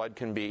blood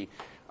can be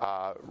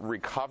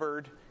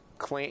recovered,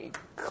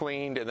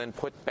 cleaned, and then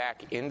put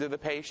back into the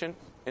patient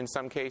in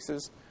some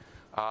cases.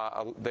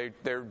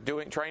 They're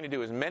trying to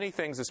do as many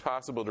things as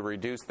possible to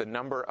reduce the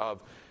number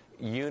of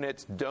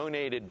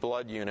donated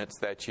blood units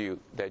that you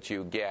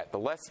get. The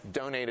less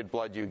donated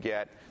blood you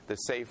get, the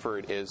safer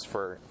it is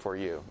for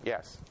you.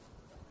 Yes?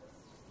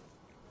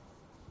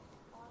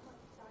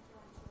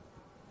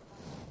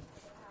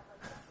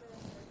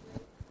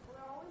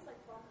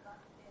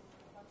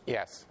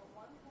 Yes.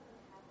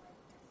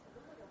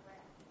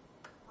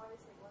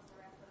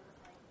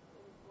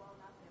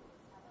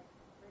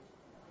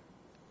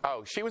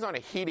 Oh, she was on a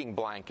heating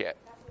blanket.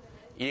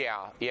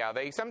 Yeah.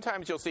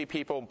 Sometimes you'll see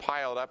people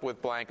piled up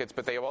with blankets,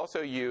 but they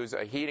also use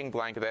a heating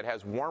blanket that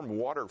has warm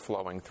water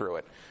flowing through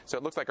it. So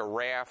it looks like a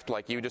raft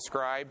like you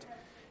described.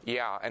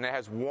 Yeah, and it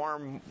has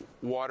warm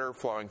water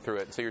flowing through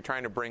it. So you're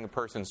trying to bring a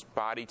person's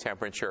body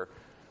temperature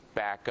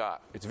back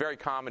up. It's very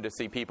common to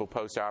see people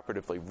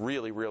post-operatively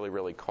really, really,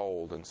 really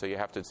cold, and so you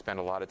have to spend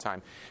a lot of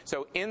time.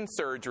 So in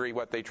surgery,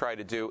 what they try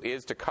to do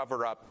is to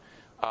cover up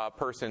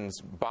person's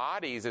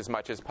bodies as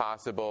much as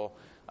possible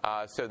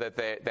so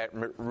that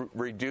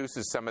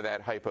reduces some of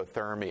that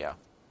hypothermia.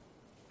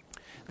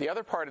 The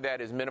other part of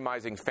that is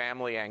minimizing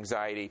family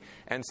anxiety,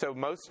 and so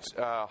most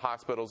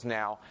hospitals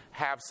now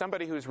have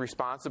somebody who's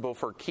responsible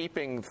for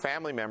keeping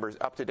family members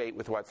up to date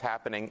with what's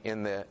happening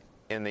in the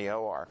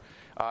OR.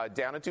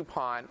 Down at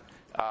DuPont,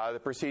 the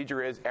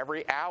procedure is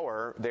every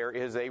hour there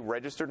is a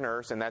registered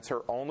nurse, and that's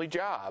her only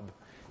job,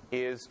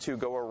 is to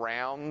go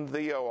around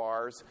the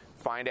ORs,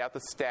 find out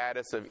the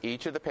status of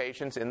each of the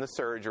patients in the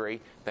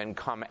surgery, then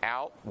come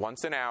out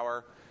once an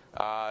hour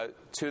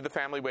to the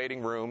family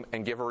waiting room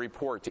and give a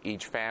report to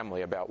each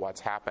family about what's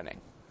happening.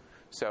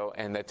 So,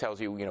 and that tells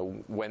you,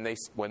 when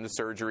the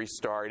surgery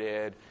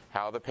started,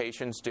 how the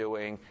patient's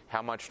doing,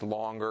 how much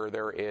longer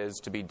there is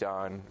to be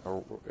done,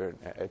 or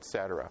et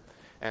cetera.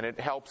 And it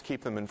helps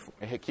keeps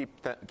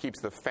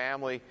the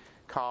family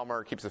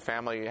calmer, keeps the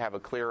family have a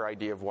clear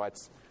idea of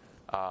what's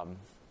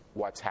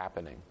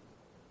happening.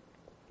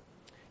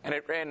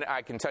 And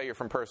I can tell you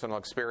from personal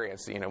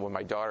experience, when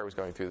my daughter was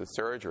going through the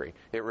surgery,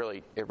 it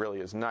really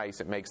is nice.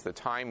 It makes the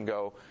time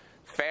go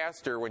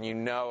faster when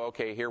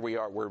okay, here we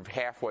are, we're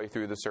halfway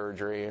through the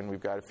surgery, and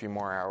we've got a few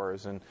more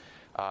hours, and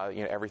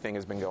everything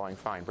has been going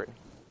fine. Brittany?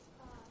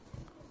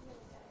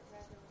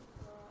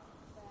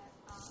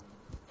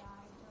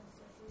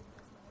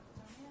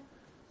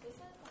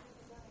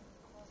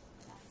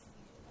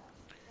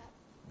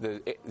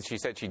 She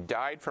said she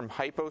died from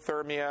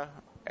hypothermia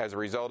as a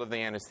result of the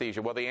anesthesia.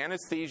 Well, the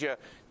anesthesia,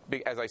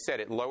 as I said,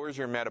 it lowers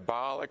your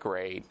metabolic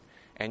rate,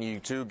 and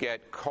you do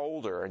get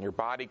colder, and your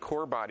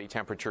core body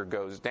temperature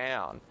goes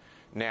down.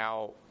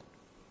 Now,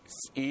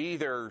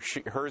 either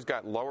hers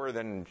got lower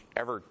than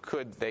ever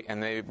could,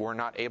 and they were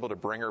not able to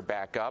bring her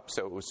back up,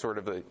 so it was sort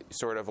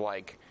of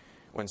like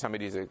when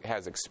somebody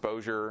has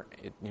exposure,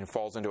 it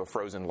falls into a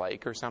frozen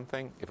lake or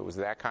something. If it was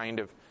that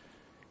kind of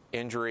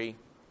injury,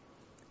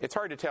 it's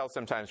hard to tell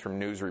sometimes from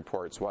news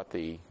reports what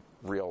the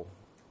real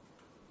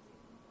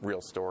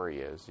story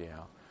is. Yeah,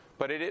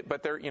 but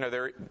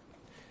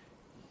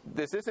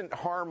this isn't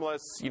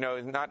harmless.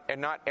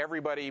 Not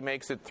everybody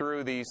makes it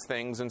through these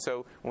things, and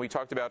so when we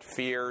talked about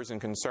fears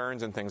and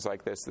concerns and things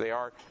like this, they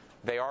are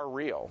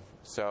real.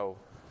 So,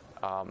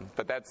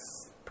 but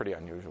that's pretty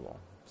unusual.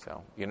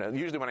 So,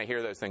 usually when I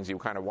hear those things, you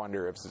kind of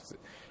wonder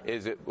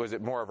was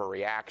it more of a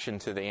reaction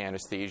to the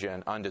anesthesia,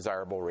 an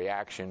undesirable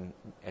reaction,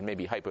 and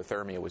maybe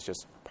hypothermia was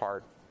just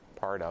part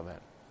of it.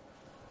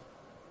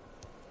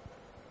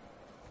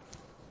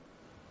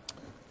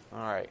 All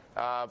right.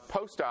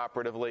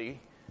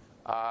 Post-operatively,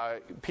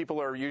 people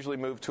are usually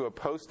moved to a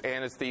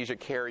post-anesthesia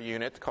care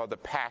unit called the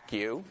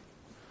PACU,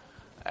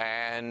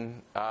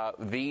 and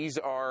these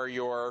are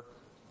your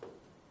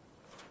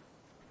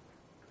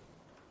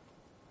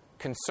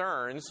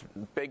concerns,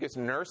 biggest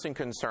nursing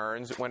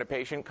concerns when a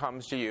patient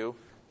comes to you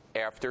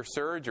after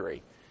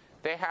surgery.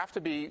 They have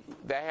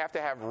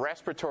to have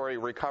respiratory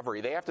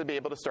recovery. They have to be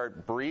able to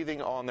start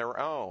breathing on their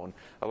own.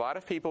 A lot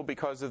of people,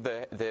 because of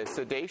the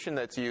sedation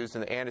that's used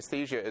and the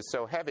anesthesia is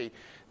so heavy,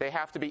 they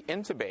have to be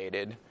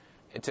intubated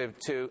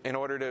in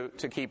order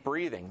to keep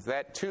breathing.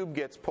 That tube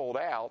gets pulled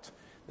out.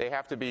 They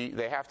have to be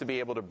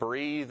able to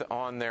breathe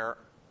on their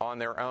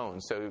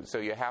own. So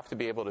you have to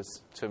be able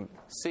to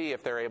see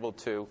if they're able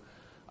to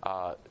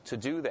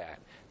do that.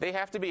 They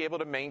have to be able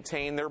to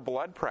maintain their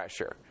blood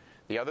pressure.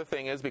 The other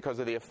thing is, because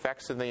of the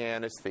effects of the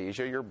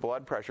anesthesia, your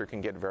blood pressure can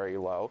get very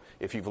low.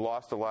 If you've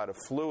lost a lot of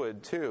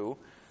fluid too,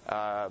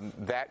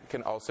 that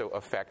can also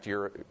affect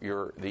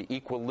the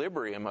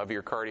equilibrium of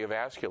your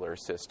cardiovascular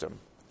system.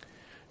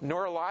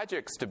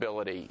 Neurologic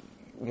stability.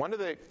 One of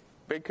the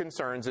big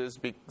concerns is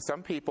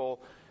some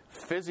people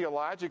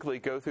physiologically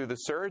go through the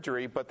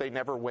surgery, but they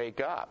never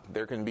wake up.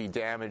 There can be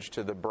damage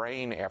to the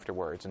brain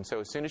afterwards. And so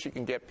as soon as you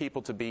can get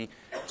people to be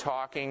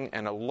talking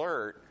and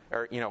alert,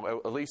 or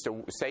at least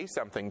to say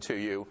something to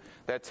you,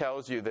 that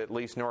tells you that at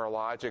least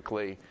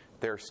neurologically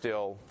they're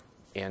still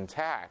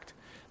intact.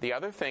 The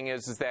other thing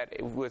is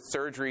that with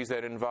surgeries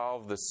that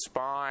involve the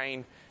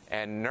spine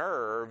and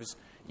nerves,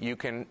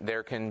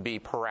 there can be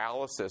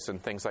paralysis and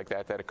things like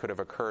that could have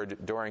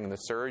occurred during the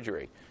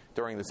surgery.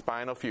 During the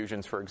spinal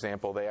fusions, for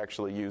example, they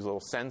actually use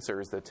little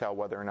sensors that tell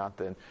whether or not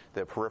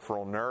the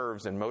peripheral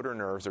nerves and motor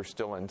nerves are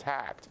still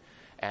intact,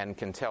 and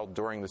can tell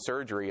during the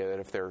surgery that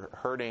if they're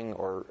hurting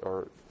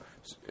or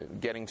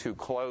getting too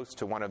close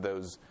to one of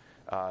those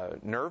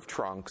nerve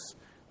trunks,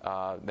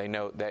 they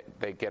know that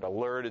they get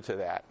alerted to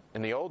that.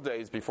 In the old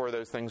days, before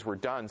those things were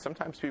done,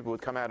 sometimes people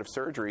would come out of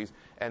surgeries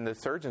and the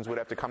surgeons would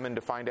have to come in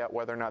to find out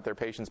whether or not their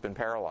patient's been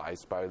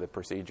paralyzed by the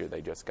procedure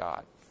they just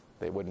got.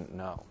 They wouldn't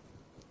know.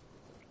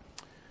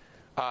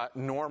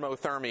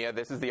 Normothermia,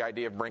 this is the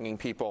idea of bringing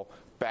people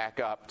back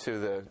up to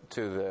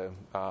the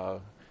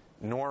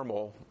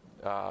normal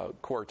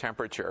core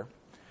temperature.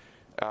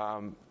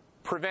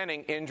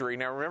 Preventing injury.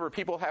 Now remember,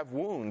 people have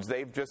wounds.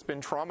 They've just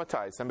been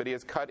traumatized. Somebody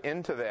has cut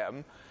into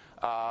them.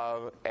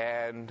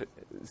 And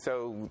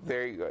so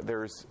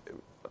there's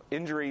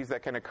injuries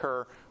that can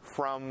occur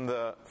from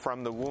the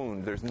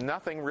wound. There's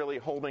nothing really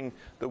holding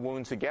the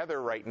wound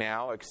together right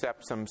now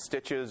except some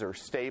stitches or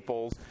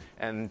staples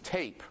and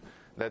tape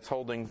that's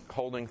holding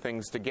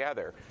things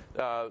together.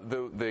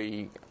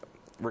 The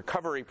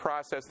recovery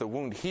process, the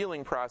wound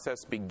healing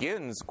process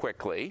begins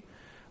quickly,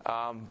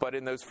 but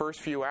in those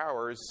first few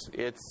hours,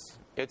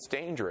 it's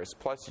dangerous.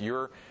 Plus,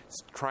 you're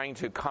trying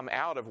to come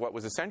out of what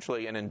was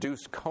essentially an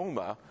induced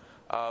coma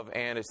of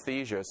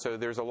anesthesia. So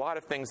there's a lot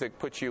of things that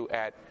put you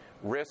at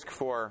risk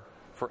for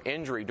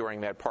injury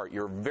during that part.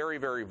 You're very,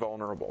 very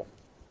vulnerable.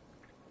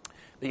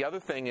 The other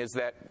thing is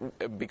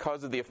that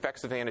because of the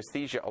effects of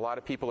anesthesia, a lot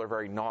of people are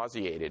very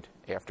nauseated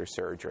after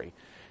surgery.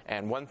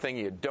 And one thing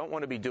you don't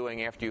want to be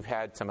doing after you've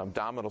had some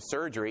abdominal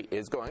surgery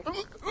is going,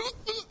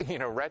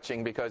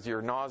 retching because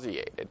you're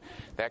nauseated.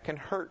 That can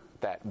hurt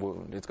that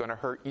wound. It's going to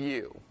hurt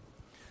you.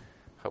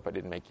 Hope I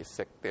didn't make you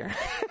sick there.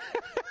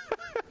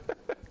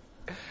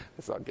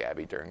 I saw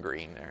Gabby turn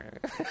green there.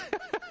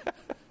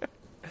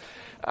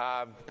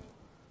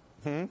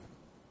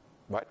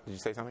 What? Did you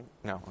say something?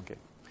 No? Okay.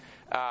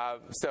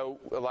 So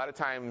a lot of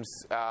times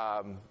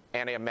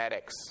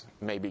antiemetics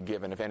may be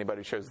given if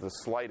anybody shows the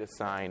slightest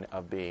sign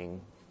of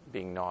being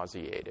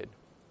nauseated.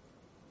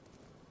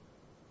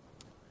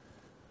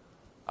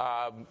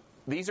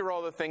 These are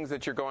all the things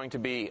that you're going to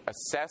be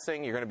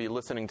assessing. You're going to be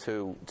listening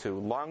to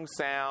lung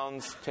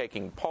sounds,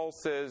 taking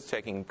pulses,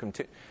 taking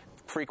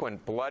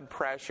frequent blood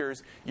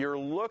pressures. You're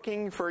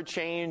looking for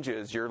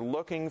changes. You're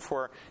looking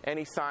for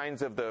any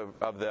signs of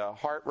the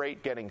heart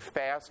rate getting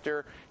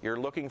faster. You're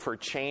looking for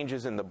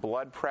changes in the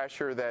blood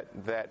pressure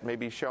that may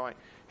be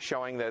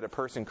showing that a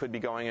person could be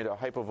going into a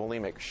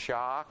hypovolemic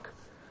shock.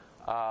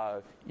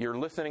 You're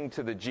listening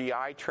to the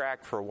GI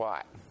tract for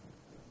what?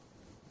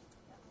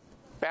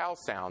 Bowel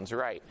sounds,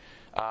 right.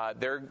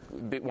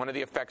 One of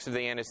the effects of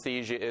the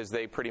anesthesia is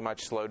they pretty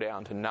much slow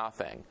down to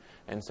nothing.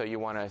 And so you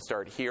want to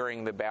start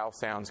hearing the bowel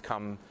sounds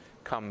come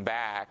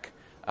back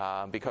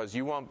because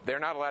they're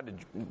not allowed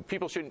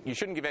to, you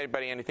shouldn't give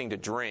anybody anything to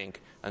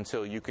drink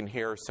until you can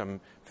hear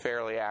some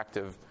fairly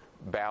active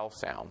bowel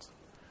sounds.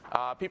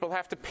 People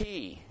have to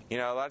pee. A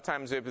lot of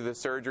times if the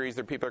surgeries,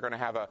 people are going to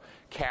have a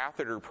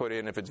catheter put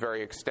in if it's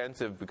very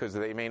extensive because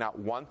they may not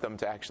want them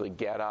to actually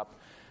get up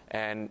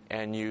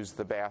and use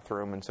the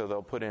bathroom, and so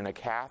they'll put in a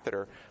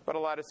catheter. But a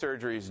lot of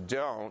surgeries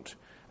don't.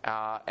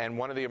 And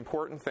one of the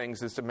important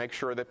things is to make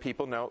sure that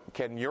people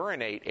can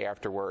urinate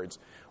afterwards.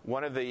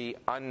 One of the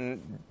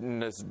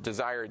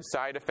undesired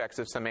side effects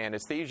of some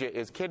anesthesia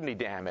is kidney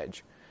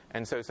damage.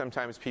 And so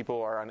sometimes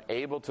people are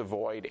unable to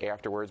void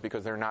afterwards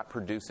because they're not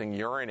producing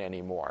urine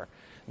anymore.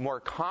 More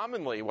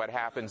commonly, what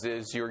happens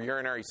is your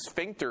urinary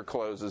sphincter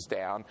closes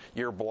down,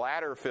 your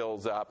bladder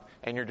fills up,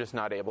 and you're just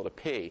not able to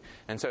pee.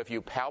 And so if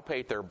you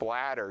palpate their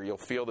bladder, you'll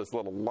feel this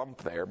little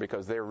lump there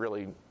because they're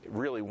really,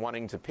 really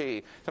wanting to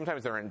pee.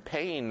 Sometimes they're in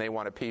pain, they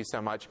want to pee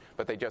so much,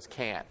 but they just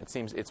can't. It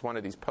seems it's one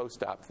of these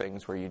post-op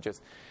things where you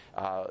just...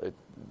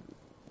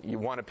 you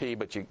want to pee,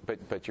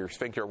 but your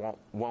sphincter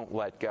won't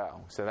let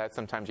go. So that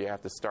sometimes you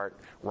have to start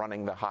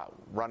running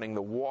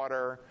the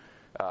water,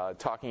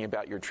 talking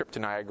about your trip to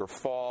Niagara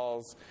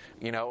Falls.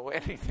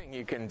 Anything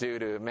you can do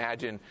to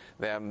imagine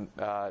them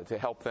to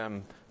help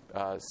them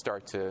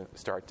start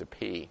to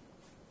pee.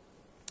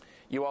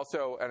 You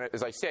also,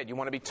 as I said, you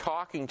want to be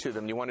talking to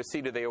them. You want to see,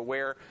 are they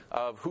aware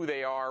of who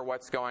they are,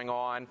 what's going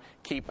on,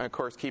 of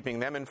course, keeping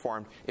them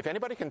informed. If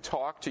anybody can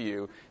talk to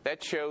you,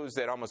 that shows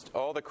that almost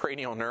all the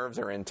cranial nerves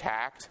are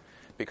intact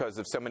because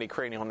of so many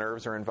cranial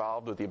nerves are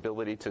involved with the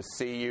ability to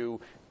see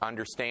you,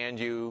 understand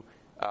you,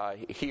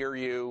 hear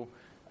you,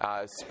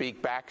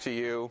 speak back to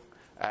you,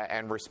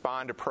 and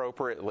respond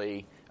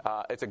appropriately.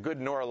 It's a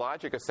good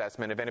neurologic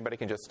assessment if anybody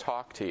can just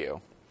talk to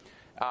you.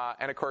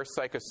 And of course,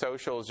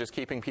 psychosocial is just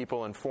keeping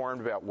people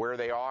informed about where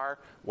they are,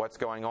 what's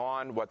going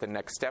on, what the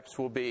next steps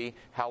will be,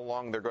 how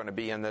long they're going to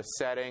be in this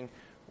setting,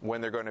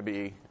 when they're going to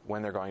be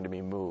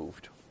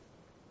moved.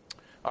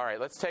 All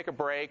right, let's take a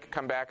break,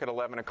 come back at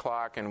 11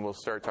 o'clock, and we'll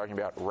start talking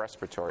about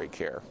respiratory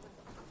care.